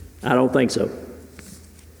 I don't think so.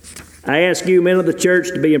 I ask you, men of the church,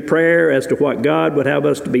 to be in prayer as to what God would have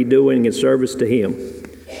us to be doing in service to Him.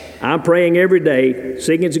 I'm praying every day,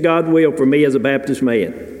 seeking God's will for me as a Baptist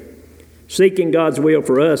man, seeking God's will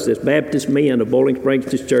for us as Baptist men of Bowling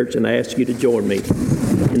Springs Church, and I ask you to join me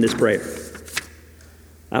in this prayer.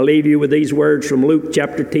 I leave you with these words from Luke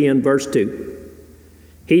chapter 10, verse 2.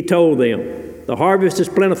 He told them, "The harvest is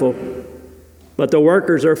plentiful, but the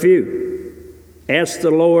workers are few. Ask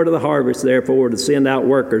the Lord of the harvest, therefore, to send out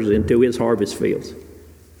workers into His harvest fields."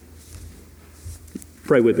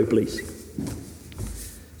 Pray with me, please.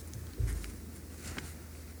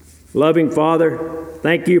 Loving Father,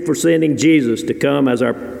 thank you for sending Jesus to come as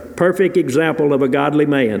our perfect example of a godly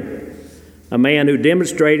man, a man who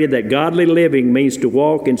demonstrated that godly living means to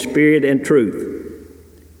walk in spirit and truth,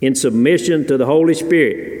 in submission to the Holy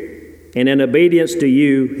Spirit, and in obedience to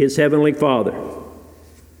you, His Heavenly Father.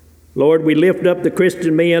 Lord, we lift up the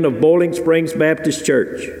Christian men of Bowling Springs Baptist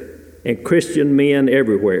Church and Christian men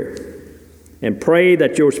everywhere, and pray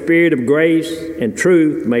that your spirit of grace and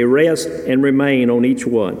truth may rest and remain on each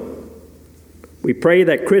one. We pray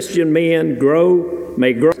that Christian men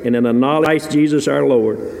may grow in the knowledge of Christ Jesus our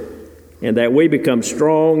Lord, and that we become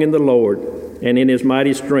strong in the Lord and in His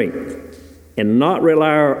mighty strength, and not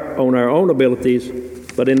rely on our own abilities,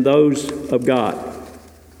 but in those of God.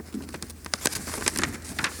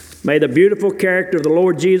 May the beautiful character of the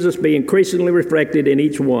Lord Jesus be increasingly reflected in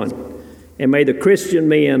each one, and may the Christian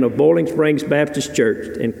men of Bowling Springs Baptist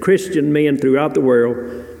Church and Christian men throughout the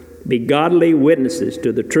world be godly witnesses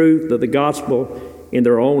to the truth of the gospel in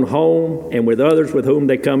their own home and with others with whom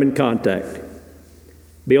they come in contact.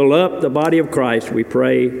 Build up the body of Christ, we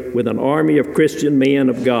pray, with an army of Christian men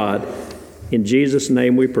of God. In Jesus'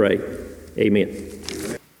 name we pray. Amen.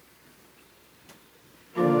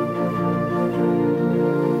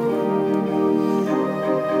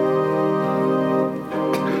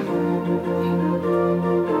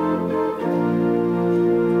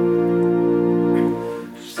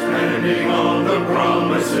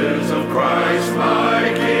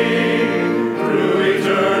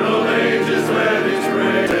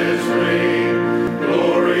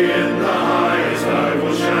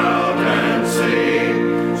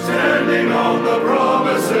 On the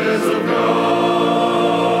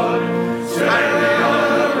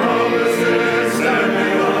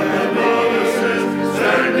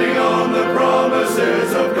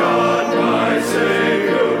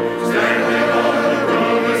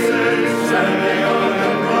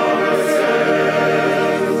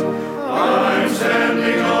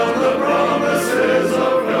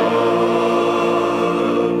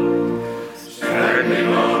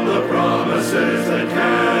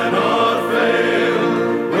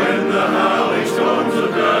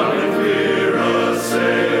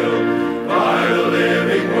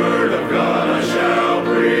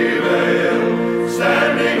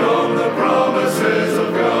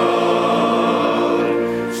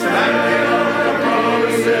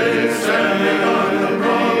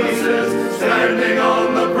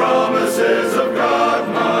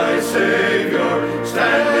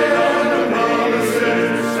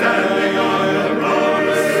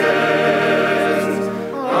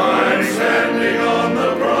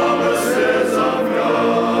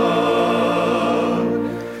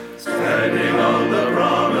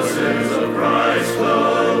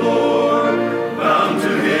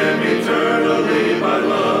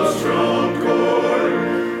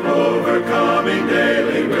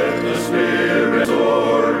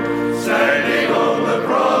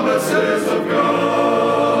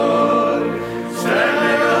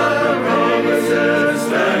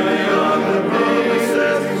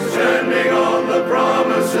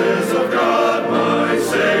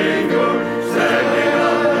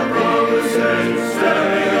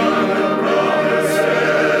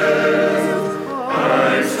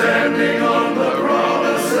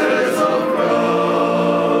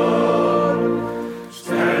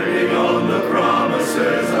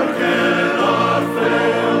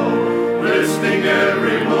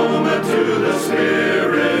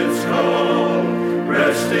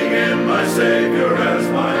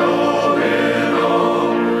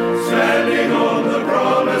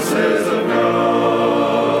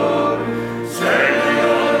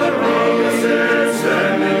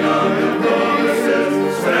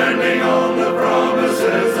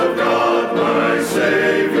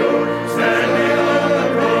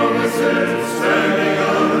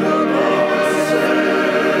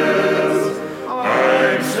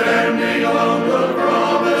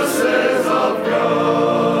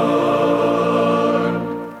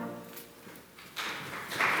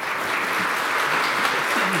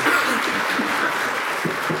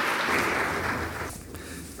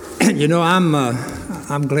You know,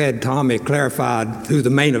 I'm glad Tommy clarified who the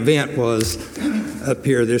main event was up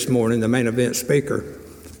here this morning, the main event speaker.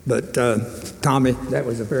 But Tommy, that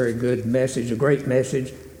was a very good message, a great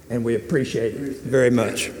message, and we appreciate it very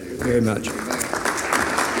much, very much.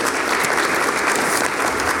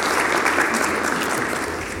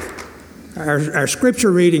 Our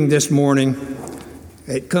scripture reading this morning,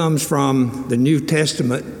 it comes from the New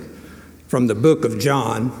Testament, from the book of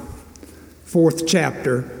John, 4th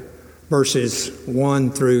chapter, verses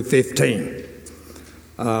 1 through 15.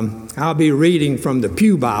 I'll be reading from the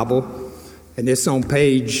Pew Bible, and it's on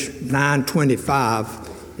page 925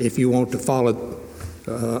 if you want to follow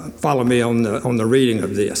me on the reading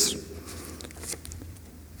of this.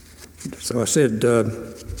 So I said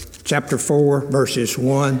chapter 4, verses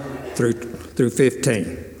 1 through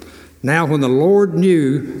 15. Now when the Lord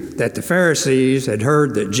knew that the Pharisees had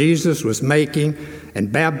heard that Jesus was making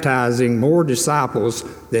and baptizing more disciples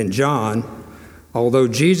than John, although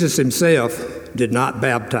Jesus himself did not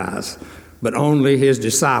baptize, but only his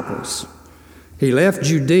disciples, he left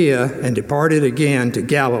Judea and departed again to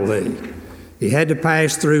Galilee. He had to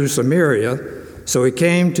pass through Samaria, so he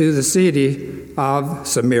came to the city of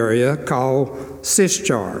Samaria called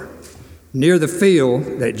Sychar, near the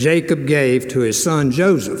field that Jacob gave to his son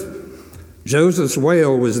Joseph. Joseph's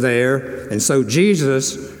well was there, and so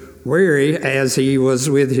Jesus, weary as he was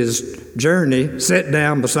with his journey, sat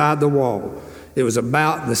down beside the well. It was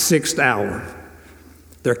about the 6th hour.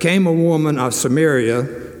 There came a woman of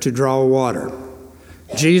Samaria to draw water.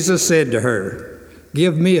 Jesus said to her,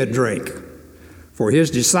 "Give me a drink," for his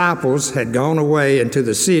disciples had gone away into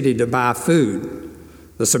the city to buy food.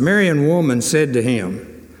 The Samaritan woman said to him,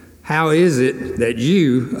 "How is it that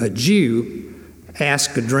you, a Jew,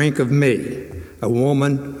 ask a drink of me, a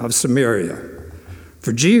woman of Samaria?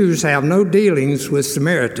 For Jews have no dealings with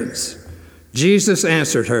Samaritans." Jesus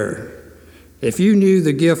answered her, "If you knew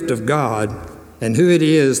the gift of God and who it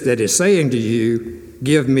is that is saying to you,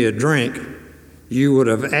 'Give me a drink,' you would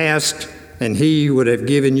have asked, and he would have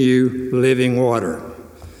given you living water."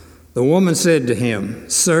 The woman said to him,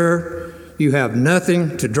 "Sir, you have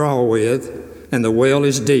nothing to draw with, and the well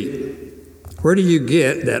is deep. Where do you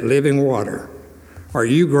get that living water? Are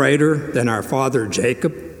you greater than our father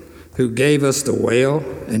Jacob, who gave us the well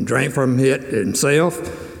and drank from it himself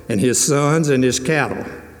and his sons and his cattle?"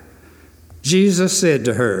 Jesus said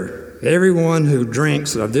to her, "Everyone who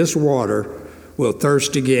drinks of this water will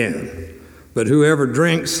thirst again, but whoever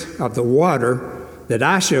drinks of the water that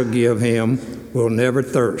I shall give him will never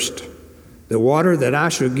thirst. The water that I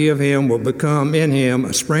shall give him will become in him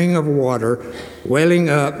a spring of water welling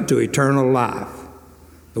up to eternal life."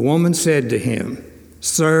 The woman said to him,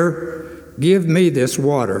 "Sir, give me this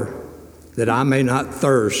water that I may not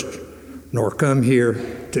thirst nor come here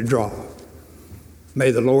to draw." May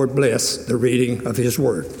the Lord bless the reading of his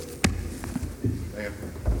word.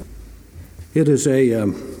 It is a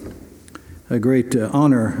great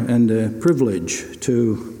honor and a privilege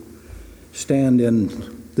to stand in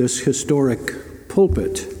this historic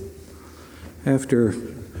pulpit. After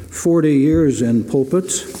 40 years in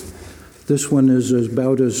pulpits, this one is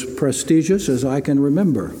about as prestigious as I can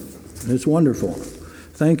remember. It's wonderful.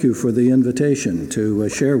 Thank you for the invitation to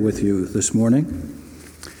share with you this morning.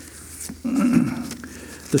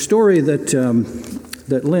 The story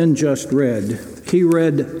that Lynn just read, he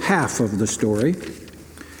read half of the story.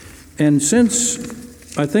 And since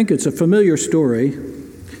I think it's a familiar story,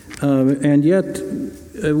 and yet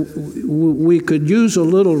we could use a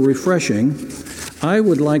little refreshing, I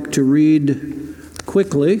would like to read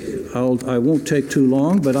quickly. I won't take too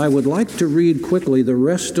long, but I would like to read quickly the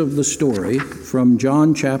rest of the story from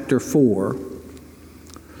John chapter 4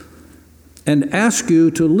 and ask you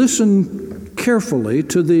to listen carefully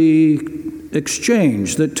to the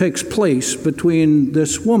exchange that takes place between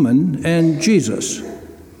this woman and Jesus.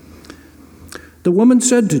 The woman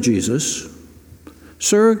said to Jesus,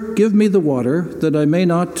 "Sir, give me the water that I may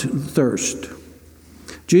not thirst."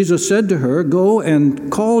 Jesus said to her, "Go and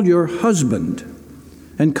call your husband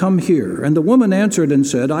and come here." And the woman answered and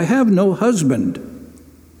said, "I have no husband."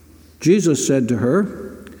 Jesus said to her,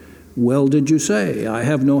 "Well did you say, 'I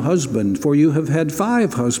have no husband,' for you have had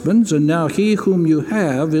 5 husbands, and now he whom you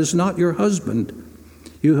have is not your husband.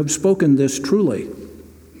 You have spoken this truly."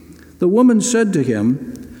 The woman said to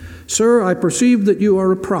him, "Sir, I perceive that you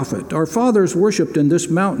are a prophet. Our fathers worshipped in this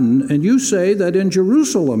mountain, and you say that in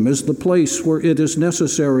Jerusalem is the place where it is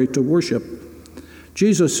necessary to worship."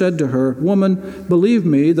 Jesus said to her, "Woman, believe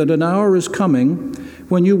me that an hour is coming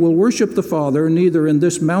when you will worship the Father neither in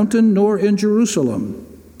this mountain nor in Jerusalem.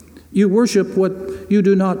 You worship what you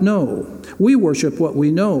do not know. We worship what we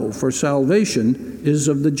know, for salvation is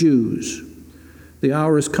of the Jews. The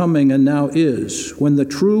hour is coming, and now is, when the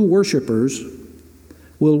true worshipers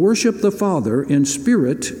will worship the Father in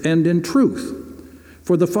spirit and in truth.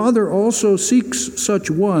 For the Father also seeks such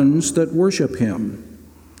ones that worship him.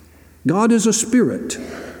 God is a spirit,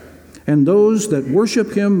 and those that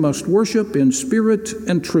worship him must worship in spirit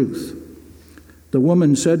and truth. The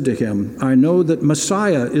woman said to him, I know that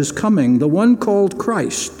Messiah is coming, the one called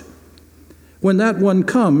Christ. When that one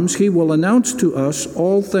comes, he will announce to us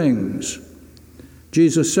all things.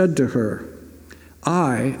 Jesus said to her,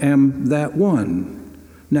 I am that one,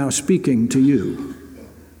 now speaking to you.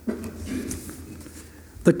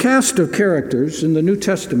 The cast of characters in the New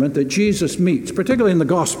Testament that Jesus meets, particularly in the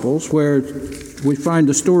Gospels where we find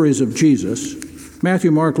the stories of Jesus,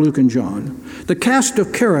 Matthew, Mark, Luke, and John, the cast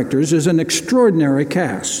of characters is an extraordinary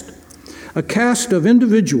cast, a cast of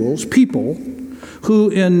individuals, people,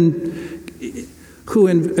 who in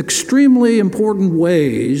extremely important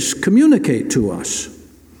ways communicate to us.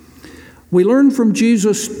 We learn from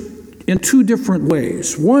Jesus in two different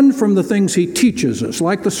ways. One, from the things he teaches us,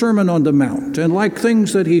 like the Sermon on the Mount, and like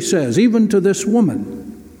things that he says, even to this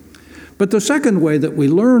woman. But the second way that we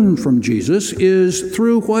learn from Jesus is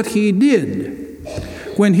through what he did.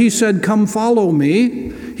 When he said, come follow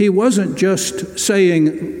me, he wasn't just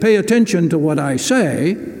saying, pay attention to what I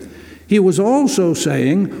say. He was also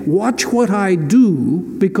saying, watch what I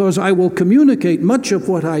do, because I will communicate much of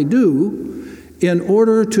what I do in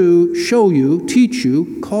order to show you, teach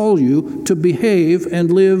you, call you to behave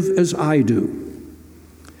and live as I do.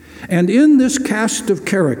 And in this cast of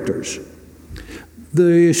characters,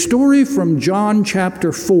 the story from John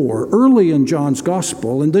chapter 4, early in John's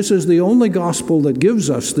gospel, and this is the only gospel that gives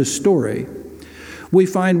us this story, we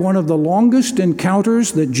find one of the longest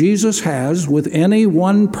encounters that Jesus has with any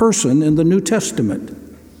one person in the New Testament.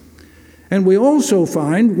 And we also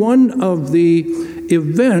find one of the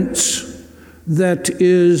events that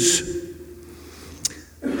is,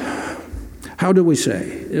 how do we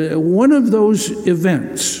say, one of those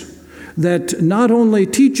events that not only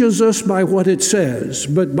teaches us by what it says,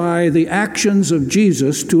 but by the actions of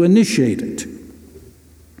Jesus to initiate it.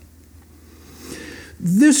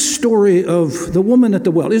 This story of the woman at the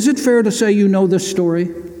well, is it fair to say you know this story?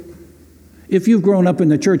 If you've grown up in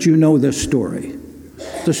the church, you know this story.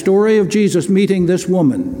 The story of Jesus meeting this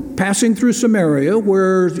woman, passing through Samaria,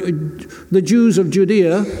 where the Jews of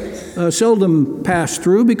Judea seldom passed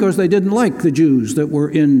through because they didn't like the Jews that were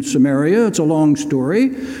in Samaria. It's a long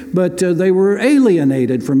story, but they were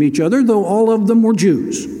alienated from each other, though all of them were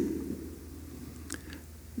Jews.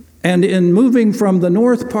 And in moving from the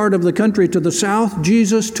north part of the country to the south,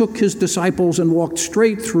 Jesus took his disciples and walked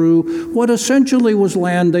straight through what essentially was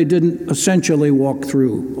land they didn't essentially walk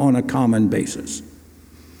through on a common basis.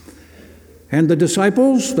 And the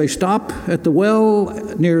disciples, they stop at the well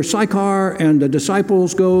near Sychar, and the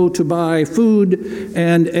disciples go to buy food,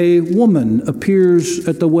 and a woman appears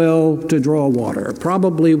at the well to draw water,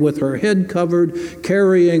 probably with her head covered,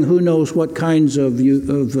 carrying who knows what kinds of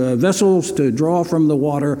vessels to draw from the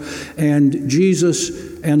water, and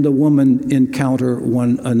Jesus and the woman encounter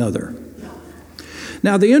one another.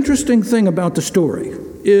 Now, the interesting thing about the story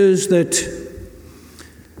is that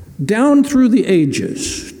down through the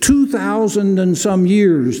ages, 2,000 and some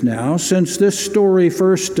years now since this story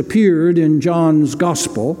first appeared in John's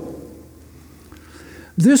Gospel,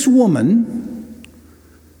 this woman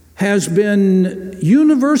has been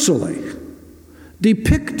universally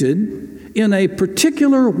depicted in a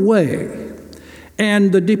particular way.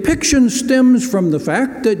 And the depiction stems from the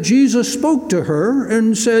fact that Jesus spoke to her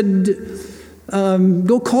and said,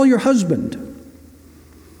 go call your husband.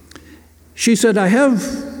 She said, I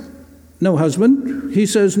have no husband. He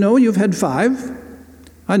says, no, you've had 5.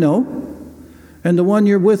 I know. And the one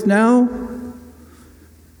you're with now,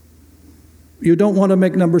 you don't want to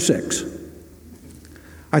make number 6.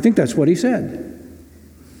 I think that's what he said.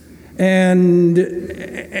 And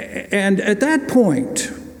at that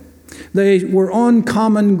point, they were on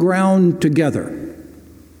common ground together.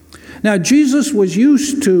 Now, Jesus was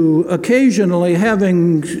used to occasionally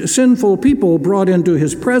having sinful people brought into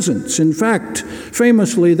his presence. In fact,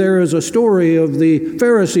 famously, there is a story of the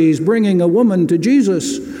Pharisees bringing a woman to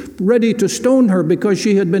Jesus, ready to stone her because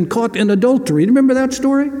she had been caught in adultery. Remember that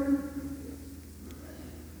story?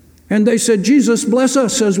 And they said, Jesus, bless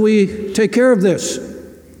us as we take care of this.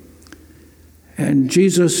 And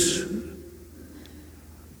Jesus,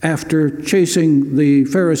 after chasing the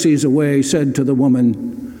Pharisees away, said to the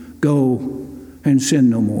woman, go and sin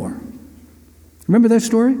no more. Remember that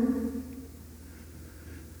story?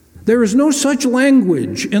 There is no such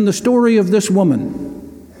language in the story of this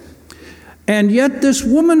woman And yet this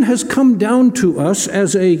woman has come down to us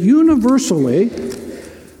as a universally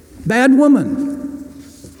bad woman.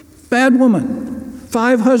 Bad woman.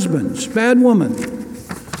 5 husbands. Bad woman.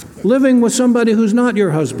 Living with somebody who's not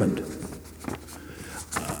your husband.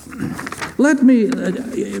 Let me,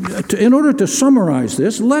 in order to summarize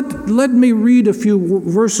this, let me read a few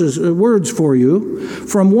words for you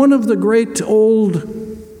from one of the great old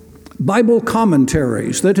Bible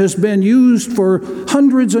commentaries that has been used for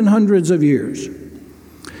hundreds and hundreds of years.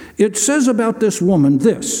 It says about this woman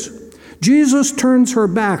this: Jesus turns her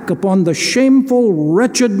back upon the shameful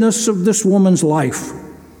wretchedness of this woman's life,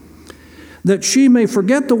 that she may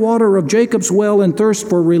forget the water of Jacob's well and thirst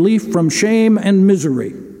for relief from shame and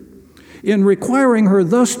misery. In requiring her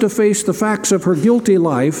thus to face the facts of her guilty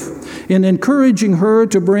life, in encouraging her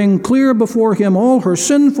to bring clear before him all her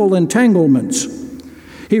sinful entanglements,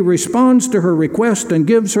 he responds to her request and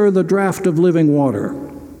gives her the draught of living water.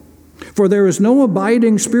 For there is no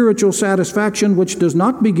abiding spiritual satisfaction which does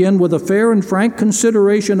not begin with a fair and frank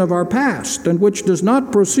consideration of our past, and which does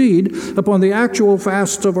not proceed upon the actual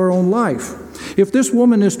facts of our own life. If this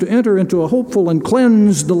woman is to enter into a hopeful and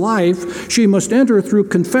cleansed life, she must enter through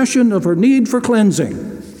confession of her need for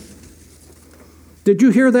cleansing. Did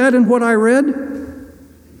you hear that in what I read?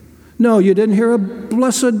 No, you didn't hear a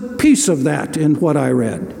blessed piece of that in what I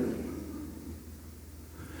read.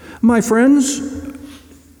 My friends,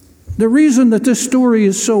 the reason that this story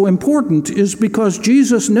is so important is because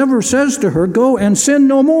Jesus never says to her, "Go and sin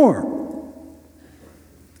no more."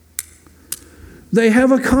 They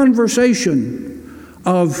have a conversation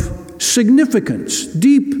of significance,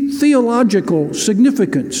 deep theological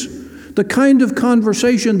significance, the kind of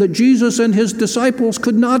conversation that Jesus and his disciples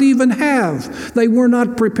could not even have. They were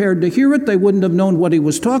not prepared to hear it. They wouldn't have known what he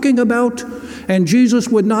was talking about, and Jesus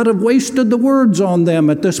would not have wasted the words on them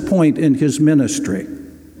at this point in his ministry.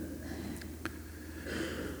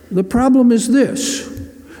 The problem is this: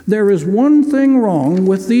 there is one thing wrong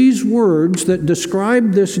with these words that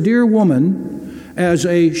describe this dear woman as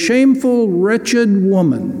a shameful, wretched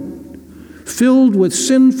woman, filled with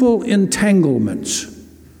sinful entanglements,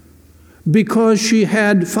 because she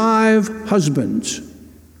had 5 husbands.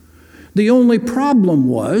 The only problem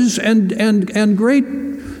was, and great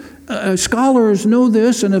scholars know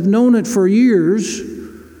this and have known it for years,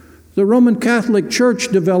 the Roman Catholic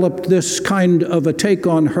Church developed this kind of a take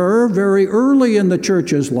on her very early in the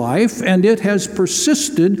church's life, and it has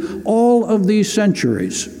persisted all of these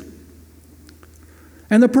centuries.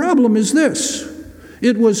 And the problem is this: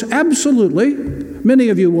 it was absolutely, many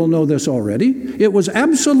of you will know this already, it was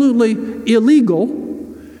absolutely illegal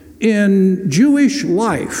in Jewish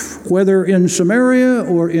life, whether in Samaria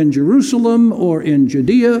or in Jerusalem or in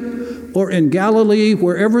Judea or in Galilee,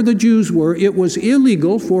 wherever the Jews were, it was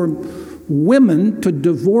illegal for women to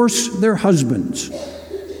divorce their husbands.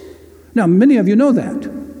 Now, many of you know that.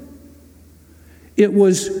 It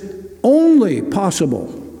was only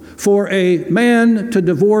possible for a man to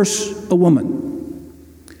divorce a woman.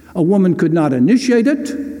 A woman could not initiate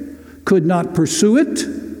it, could not pursue it,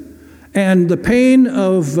 and the pain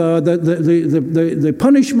of the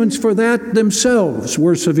punishments for that themselves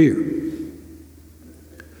were severe.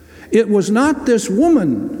 It was not this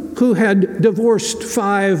woman who had divorced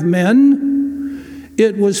 5 men.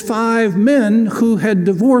 It was 5 men who had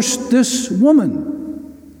divorced this woman.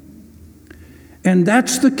 And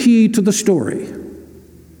that's the key to the story.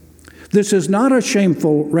 This is not a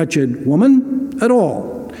shameful, wretched woman at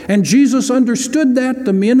all. And Jesus understood that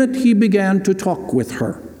the minute he began to talk with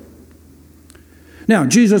her. Now,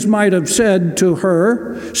 Jesus might have said to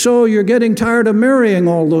her, "So you're getting tired of marrying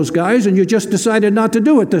all those guys and you just decided not to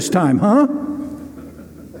do it this time, huh?"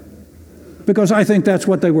 Because I think that's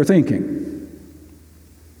what they were thinking.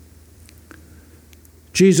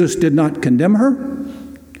 Jesus did not condemn her.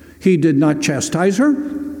 He did not chastise her.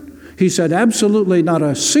 He said absolutely not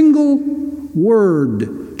a single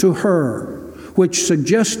word to her which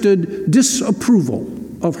suggested disapproval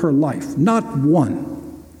of her life, not one.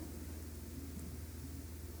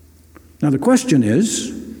 Now the question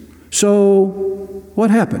is, so what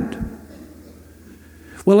happened?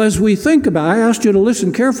 Well, as we think about it, I asked you to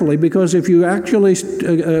listen carefully, because if you actually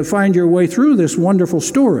find your way through this wonderful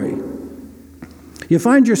story, you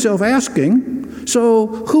find yourself asking, so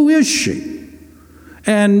who is she?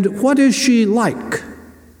 And what is she like?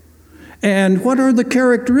 And what are the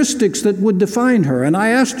characteristics that would define her? And I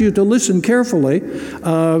asked you to listen carefully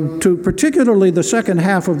to particularly the second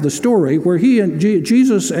half of the story, where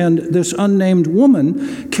Jesus and this unnamed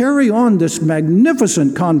woman carry on this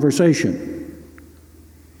magnificent conversation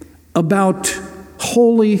about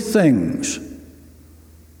holy things,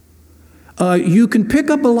 You can pick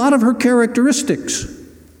up a lot of her characteristics.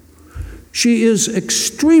 She is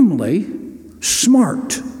extremely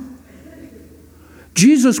smart.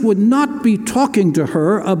 Jesus would not be talking to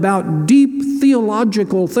her about deep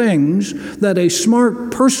theological things that a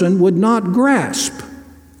smart person would not grasp.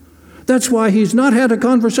 That's why he's not had a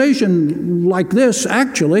conversation like this,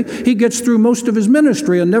 actually. He gets through most of his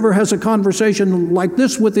ministry and never has a conversation like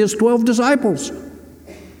this with his 12 disciples.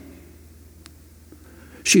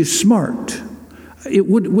 She's smart.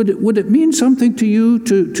 Would it mean something to you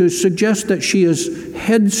to suggest that she is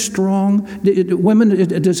headstrong? Women,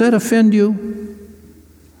 does that offend you?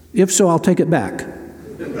 If so, I'll take it back.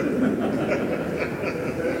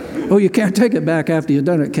 Oh, you can't take it back after you've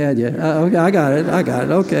done it, can you? Okay, I got it.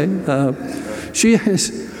 Okay. She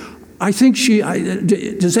is, I think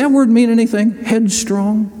does that word mean anything?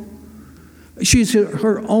 Headstrong? She's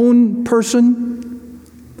her own person.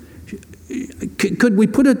 Could we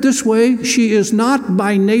put it this way? She is not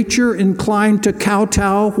by nature inclined to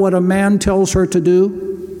kowtow what a man tells her to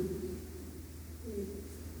do.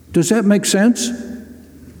 Does that make sense?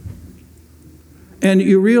 And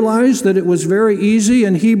you realize that it was very easy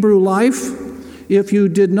in Hebrew life if you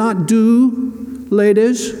did not do,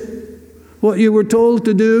 ladies, what you were told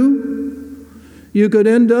to do, you could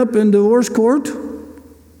end up in divorce court.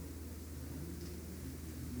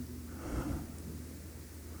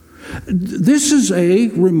 This is a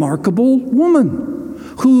remarkable woman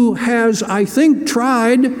who has, I think,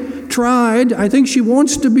 tried. I think she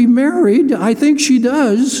wants to be married. I think she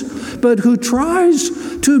does. But who tries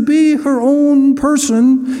to be her own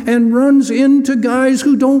person and runs into guys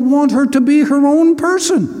who don't want her to be her own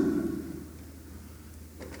person.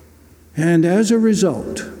 And as a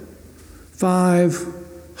result, 5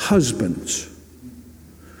 husbands.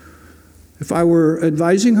 If I were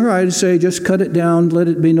advising her, I'd say just cut it down, let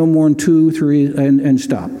it be no more than 2, 3, and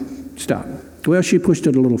stop. Well, she pushed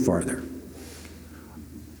it a little farther.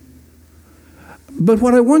 But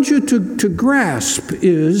what I want you to grasp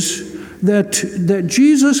is that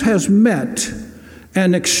Jesus has met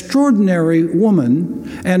an extraordinary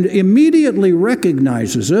woman and immediately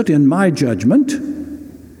recognizes it, in my judgment,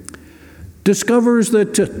 discovers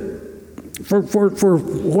that for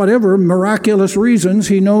whatever miraculous reasons,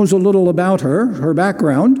 he knows a little about her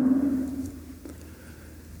background.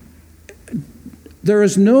 There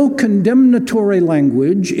is no condemnatory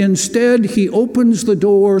language. Instead, he opens the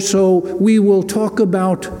door so we will talk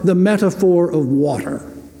about the metaphor of water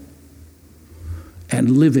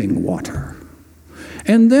and living water.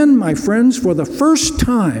 And then, my friends, for the first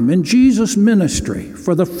time in Jesus' ministry,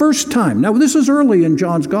 now this is early in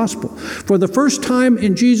John's Gospel, for the first time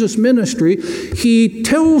in Jesus' ministry, he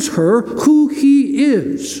tells her who he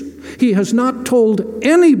is. He has not told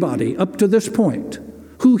anybody up to this point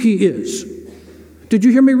who he is. Did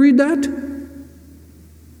you hear me read that?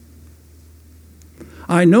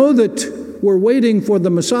 I know that we're waiting for the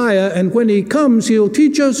Messiah, and when he comes, he'll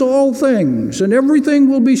teach us all things, and everything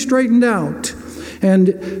will be straightened out.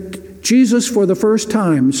 And Jesus, for the first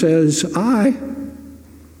time, says, I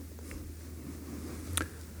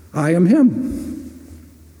am him.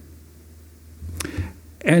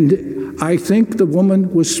 And I think the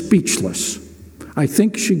woman was speechless. I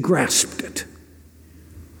think she grasped it.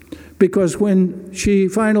 Because when she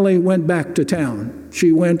finally went back to town,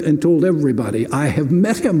 she went and told everybody, I have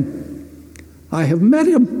met him. I have met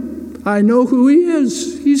him. I know who he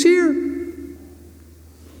is. He's here.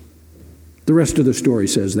 The rest of the story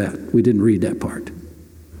says that. We didn't read that part.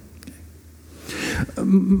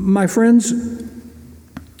 My friends,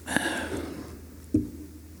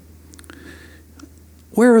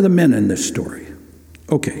 where are the men in this story?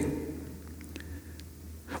 Okay.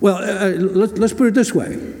 Well, let's put it this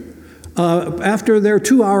way. After their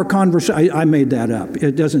 2-hour conversation, I made that up.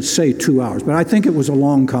 It doesn't say 2 hours, but I think it was a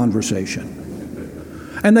long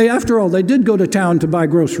conversation. And after all, they did go to town to buy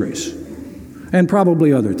groceries and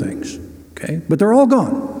probably other things. Okay? But they're all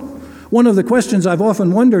gone. One of the questions I've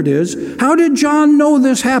often wondered is, how did John know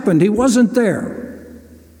this happened? He wasn't there.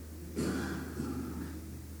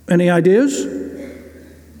 Any ideas?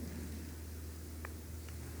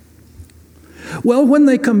 Well, when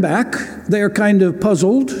they come back, they're kind of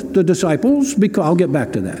puzzled, the disciples, because I'll get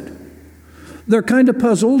back to that. They're kind of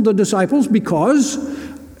puzzled, the disciples, because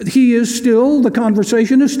the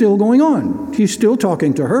conversation is still going on. He's still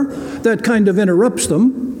talking to her. That kind of interrupts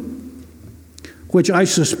them, which I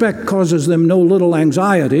suspect causes them no little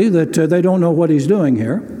anxiety that they don't know what he's doing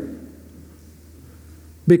here.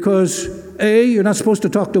 Because, A, you're not supposed to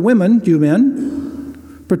talk to women, you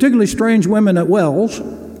men, particularly strange women at wells,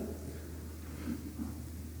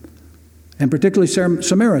 and particularly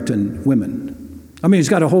Samaritan women. I mean, he's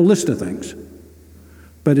got a whole list of things.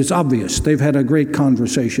 But it's obvious they've had a great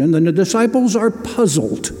conversation, and the disciples are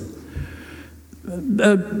puzzled.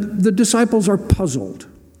 The disciples are puzzled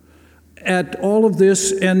at all of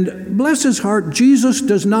this, and bless his heart, Jesus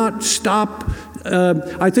does not stop.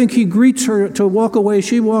 I think he greets her to walk away.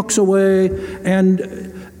 She walks away,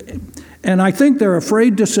 and I think they're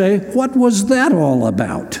afraid to say, "What was that all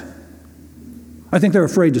about?" I think they're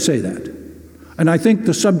afraid to say that. And I think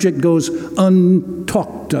the subject goes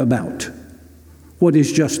untalked about, what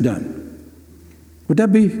he's just done. Would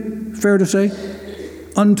that be fair to say?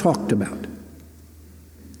 Untalked about.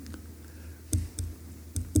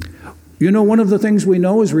 You know, one of the things we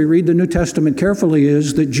know as we read the New Testament carefully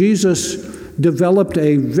is that Jesus developed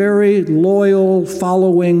a very loyal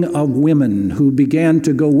following of women who began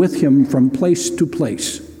to go with him from place to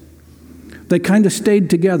place. They kind of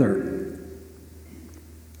stayed together.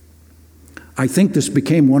 I think this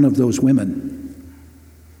became one of those women.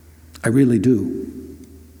 I really do.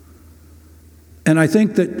 And I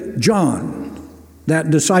think that John,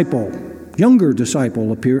 that disciple, younger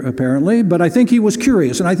disciple apparently, but I think he was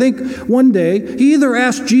curious. And I think one day he either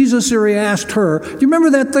asked Jesus or he asked her, "Do you remember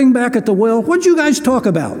that thing back at the well? What'd you guys talk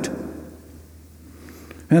about?"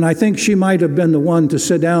 And I think she might have been the one to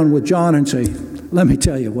sit down with John and say, "Let me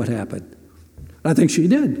tell you what happened." I think she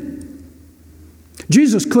did.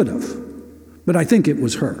 Jesus could have, but I think it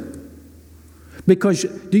was her. Because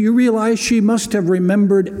do you realize she must have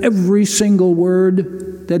remembered every single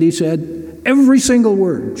word that he said? Every single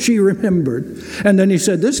word she remembered. And then he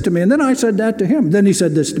said this to me, and then I said that to him. Then he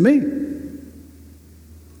said this to me.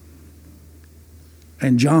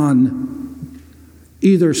 And John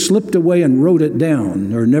either slipped away and wrote it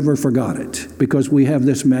down or never forgot it, because we have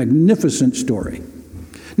this magnificent story.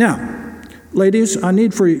 Now, ladies, I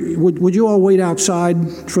need for you, would you all wait outside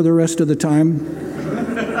for the rest of the time?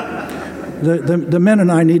 The men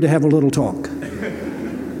and I need to have a little talk.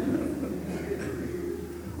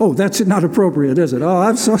 Oh, that's not appropriate, is it? Oh,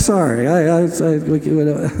 I'm so sorry.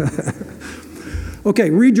 Okay,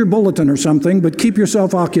 read your bulletin or something, but keep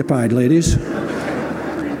yourself occupied, ladies.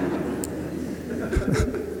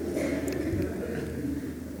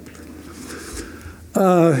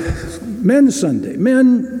 Men's Sunday.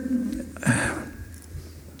 Men,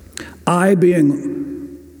 I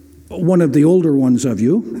being one of the older ones of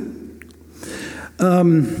you,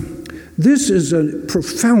 this is a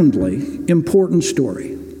profoundly important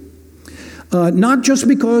story. Not just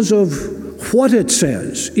because of what it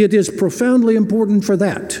says. It is profoundly important for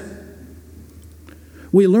that.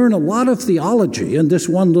 We learn a lot of theology in this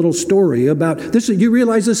one little story about this. You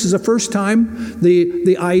realize this is the first time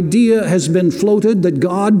the idea has been floated that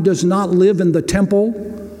God does not live in the temple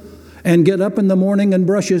and get up in the morning and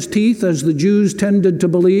brush his teeth, as the Jews tended to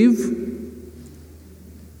believe.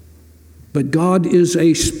 But God is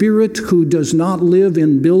a spirit who does not live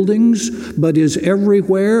in buildings, but is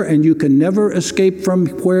everywhere, and you can never escape from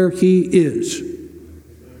where he is.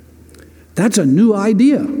 That's a new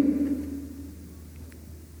idea.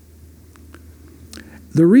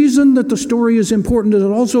 The reason that the story is important is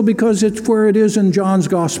also because it's where it is in John's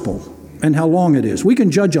gospel and how long it is. We can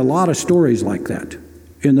judge a lot of stories like that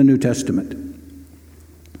in the New Testament.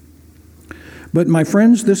 But my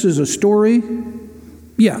friends, this is a story.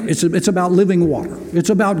 Yeah, it's about living water. It's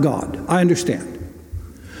about God. I understand.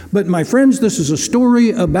 But my friends, this is a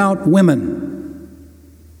story about women.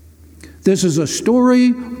 This is a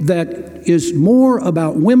story that is more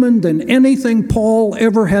about women than anything Paul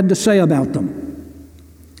ever had to say about them.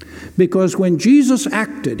 Because when Jesus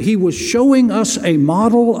acted, he was showing us a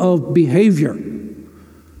model of behavior.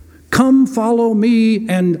 Come follow me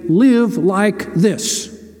and live like this.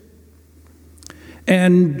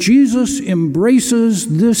 And Jesus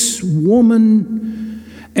embraces this woman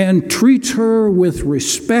and treats her with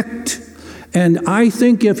respect. And I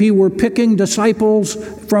think if he were picking disciples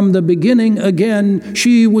from the beginning again,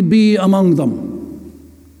 she would be among them.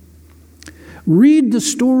 Read the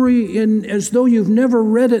story as though you've never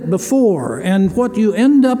read it before, and what you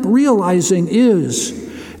end up realizing is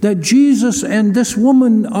that Jesus and this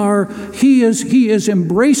woman he is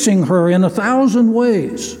embracing her in 1,000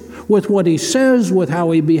 ways, with what he says, with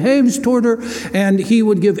how he behaves toward her, and he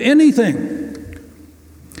would give anything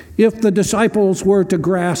if the disciples were to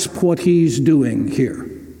grasp what he's doing here.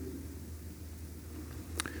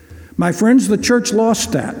 My friends, the church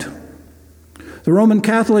lost that. The Roman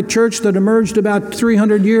Catholic Church that emerged about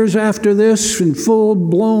 300 years after this in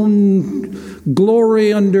full-blown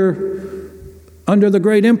glory under the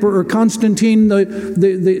great Emperor Constantine,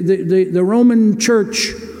 the Roman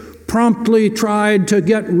Church promptly tried to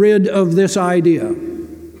get rid of this idea.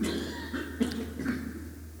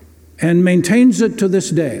 and maintains it to this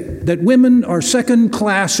day, that women are second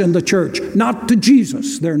class in the church. Not to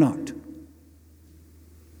Jesus, they're not.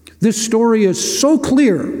 This story is so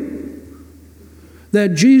clear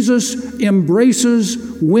that Jesus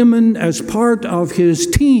embraces women as part of his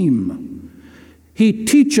team. He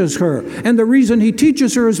teaches her, and the reason he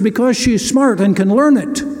teaches her is because she's smart and can learn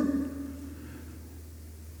it.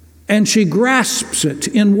 And she grasps it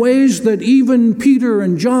in ways that even Peter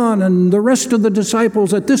and John and the rest of the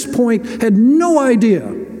disciples at this point had no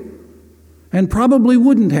idea, and probably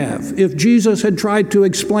wouldn't have if Jesus had tried to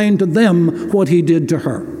explain to them what he did to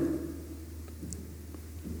her.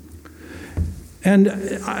 And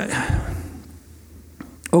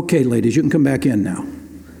okay, ladies, you can come back in now.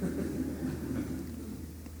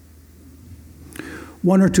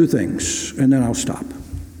 One or two things, and then I'll stop.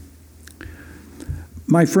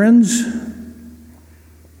 My friends,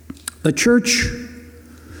 the church,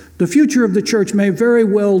 the future of the church may very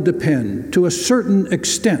well depend to a certain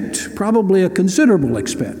extent, probably a considerable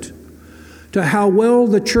extent, to how well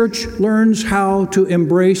the church learns how to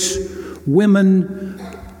embrace women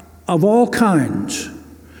of all kinds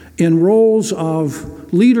in roles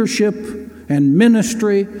of leadership and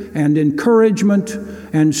ministry and encouragement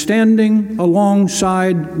and standing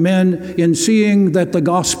alongside men in seeing that the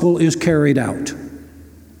gospel is carried out.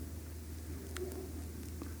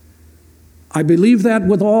 I believe that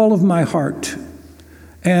with all of my heart.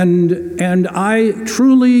 And I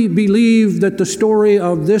truly believe that the story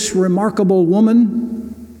of this remarkable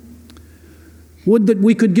woman, would that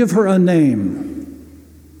we could give her a name.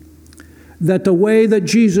 That the way that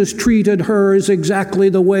Jesus treated her is exactly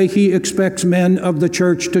the way he expects men of the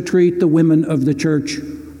church to treat the women of the church,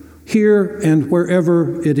 here and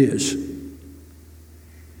wherever it is.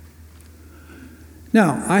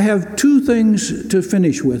 Now, I have two things to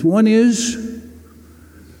finish with. One is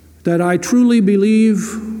that I truly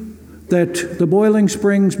believe that the Boiling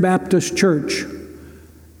Springs Baptist Church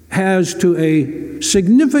has, to a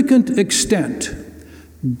significant extent,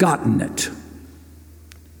 gotten it.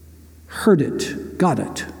 Heard it, got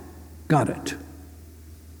it.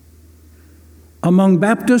 Among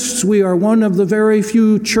Baptists, we are one of the very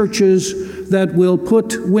few churches that will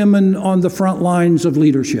put women on the front lines of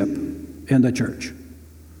leadership in the church.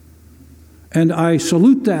 And I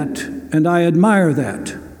salute that, and I admire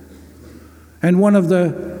that. And one of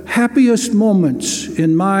the happiest moments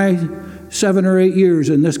in my 7 or 8 years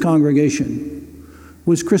in this congregation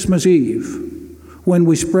was Christmas Eve, when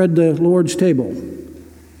we spread the Lord's table,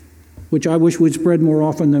 which I wish we'd spread more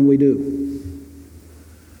often than we do.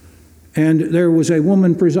 And there was a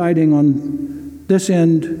woman presiding on this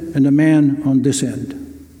end and a man on this end.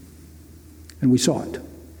 And we saw it.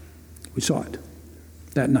 We saw it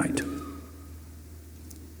that night.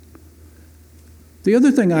 The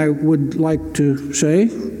other thing I would like to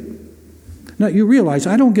say, now you realize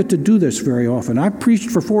I don't get to do this very often. I've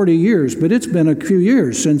preached for 40 years, but it's been a few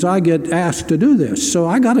years since I get asked to do this, so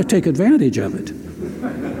I got to take advantage of it.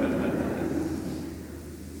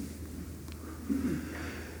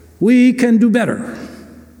 We can do better.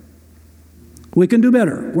 We can do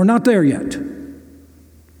better. We're not there yet.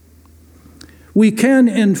 We can,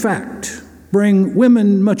 in fact, bring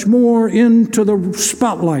women much more into the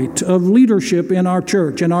spotlight of leadership in our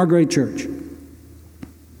church, in our great church.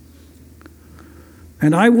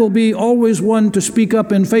 And I will be always one to speak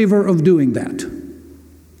up in favor of doing that.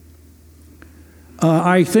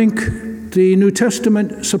 I think the New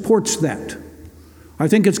Testament supports that. I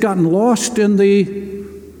think it's gotten lost in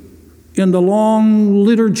the long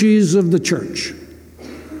liturgies of the church,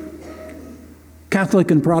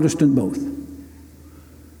 Catholic and Protestant both.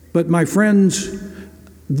 But my friends,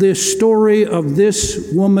 this story of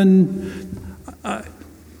this woman,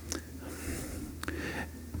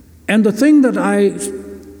 and the thing that I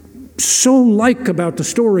so like about the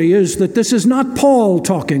story is that this is not Paul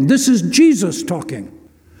talking, this is Jesus talking.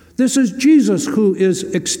 This is Jesus who is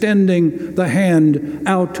extending the hand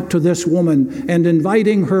out to this woman and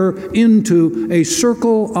inviting her into a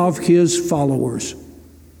circle of his followers,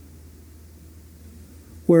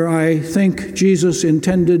 where I think Jesus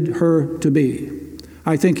intended her to be.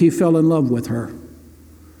 I think he fell in love with her.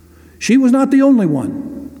 She was not the only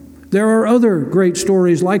one. There are other great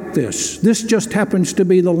stories like this. This just happens to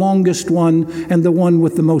be the longest one and the one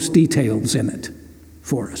with the most details in it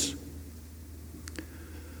for us.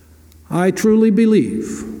 I truly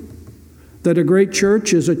believe that a great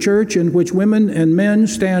church is a church in which women and men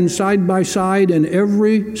stand side by side in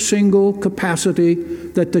every single capacity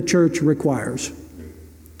that the church requires.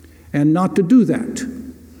 And not to do that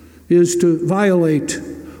is to violate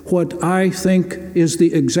what I think is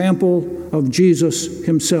the example of Jesus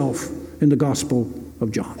himself in the Gospel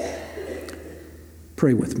of John.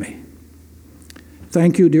 Pray with me.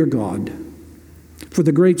 Thank you, dear God, for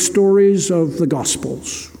the great stories of the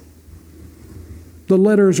Gospels. The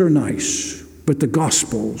letters are nice, but the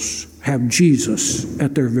Gospels have Jesus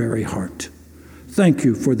at their very heart. Thank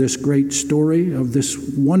you for this great story of this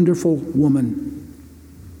wonderful woman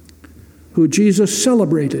who Jesus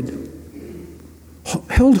celebrated,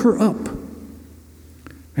 held her up,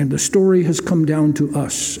 and the story has come down to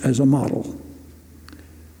us as a model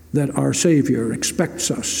that our Savior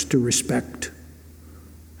expects us to respect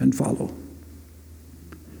and follow.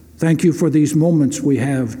 Thank you for these moments we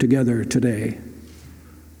have together today.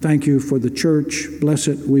 Thank you for the church. Bless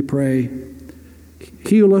it, we pray.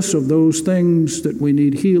 Heal us of those things that we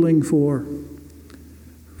need healing for.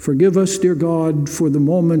 Forgive us, dear God, for the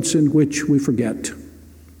moments in which we forget.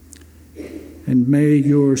 And may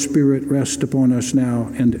your Spirit rest upon us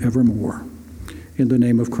now and evermore. In the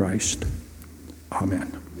name of Christ,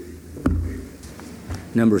 amen.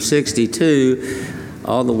 Number 62,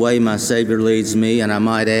 All the Way My Savior Leads Me, and I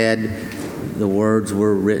might add, the words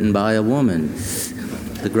were written by a woman,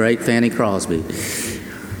 the great Fanny Crosby.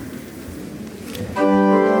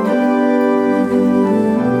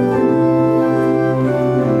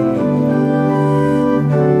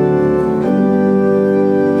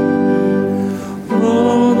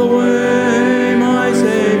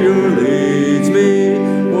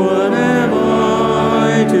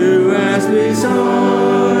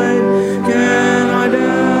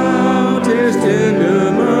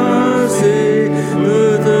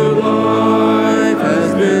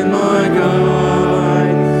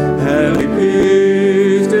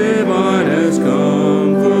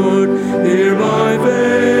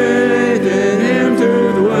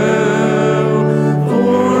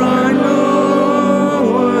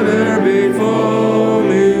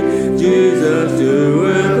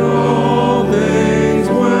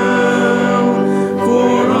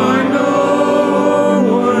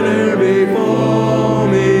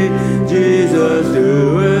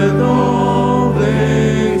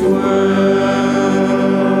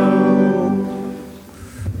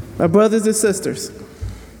 My brothers and sisters,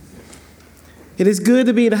 it is good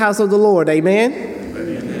to be in the house of the Lord, amen?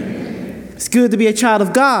 It's good to be a child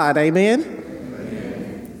of God,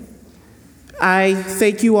 amen? I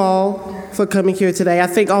thank you all for coming here today. I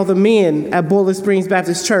thank all the men at Boiler Springs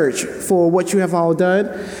Baptist Church for what you have all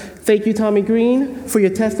done. Thank you, Tommy Green, for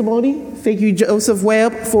your testimony. Thank you, Joseph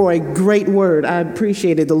Webb, for a great word. I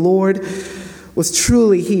appreciate it. The Lord was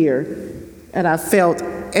truly here, and I felt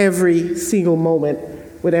every single moment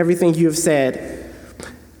with everything you have said.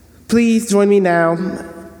 Please join me now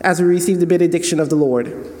as we receive the benediction of the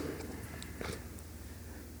Lord.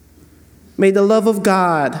 May the love of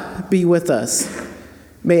God be with us.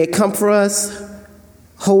 May it comfort us,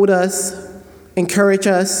 hold us, encourage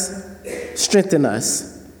us, strengthen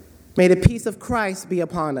us. May the peace of Christ be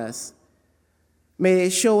upon us. May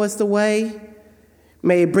it show us the way.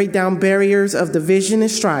 May it break down barriers of division and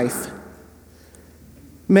strife.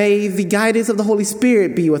 May the guidance of the Holy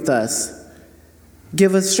Spirit be with us.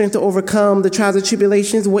 Give us strength to overcome the trials and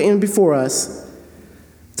tribulations waiting before us,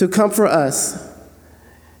 to comfort us,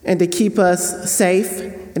 and to keep us safe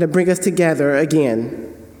and to bring us together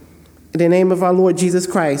again. In the name of our Lord Jesus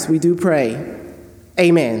Christ, we do pray.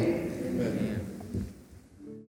 Amen.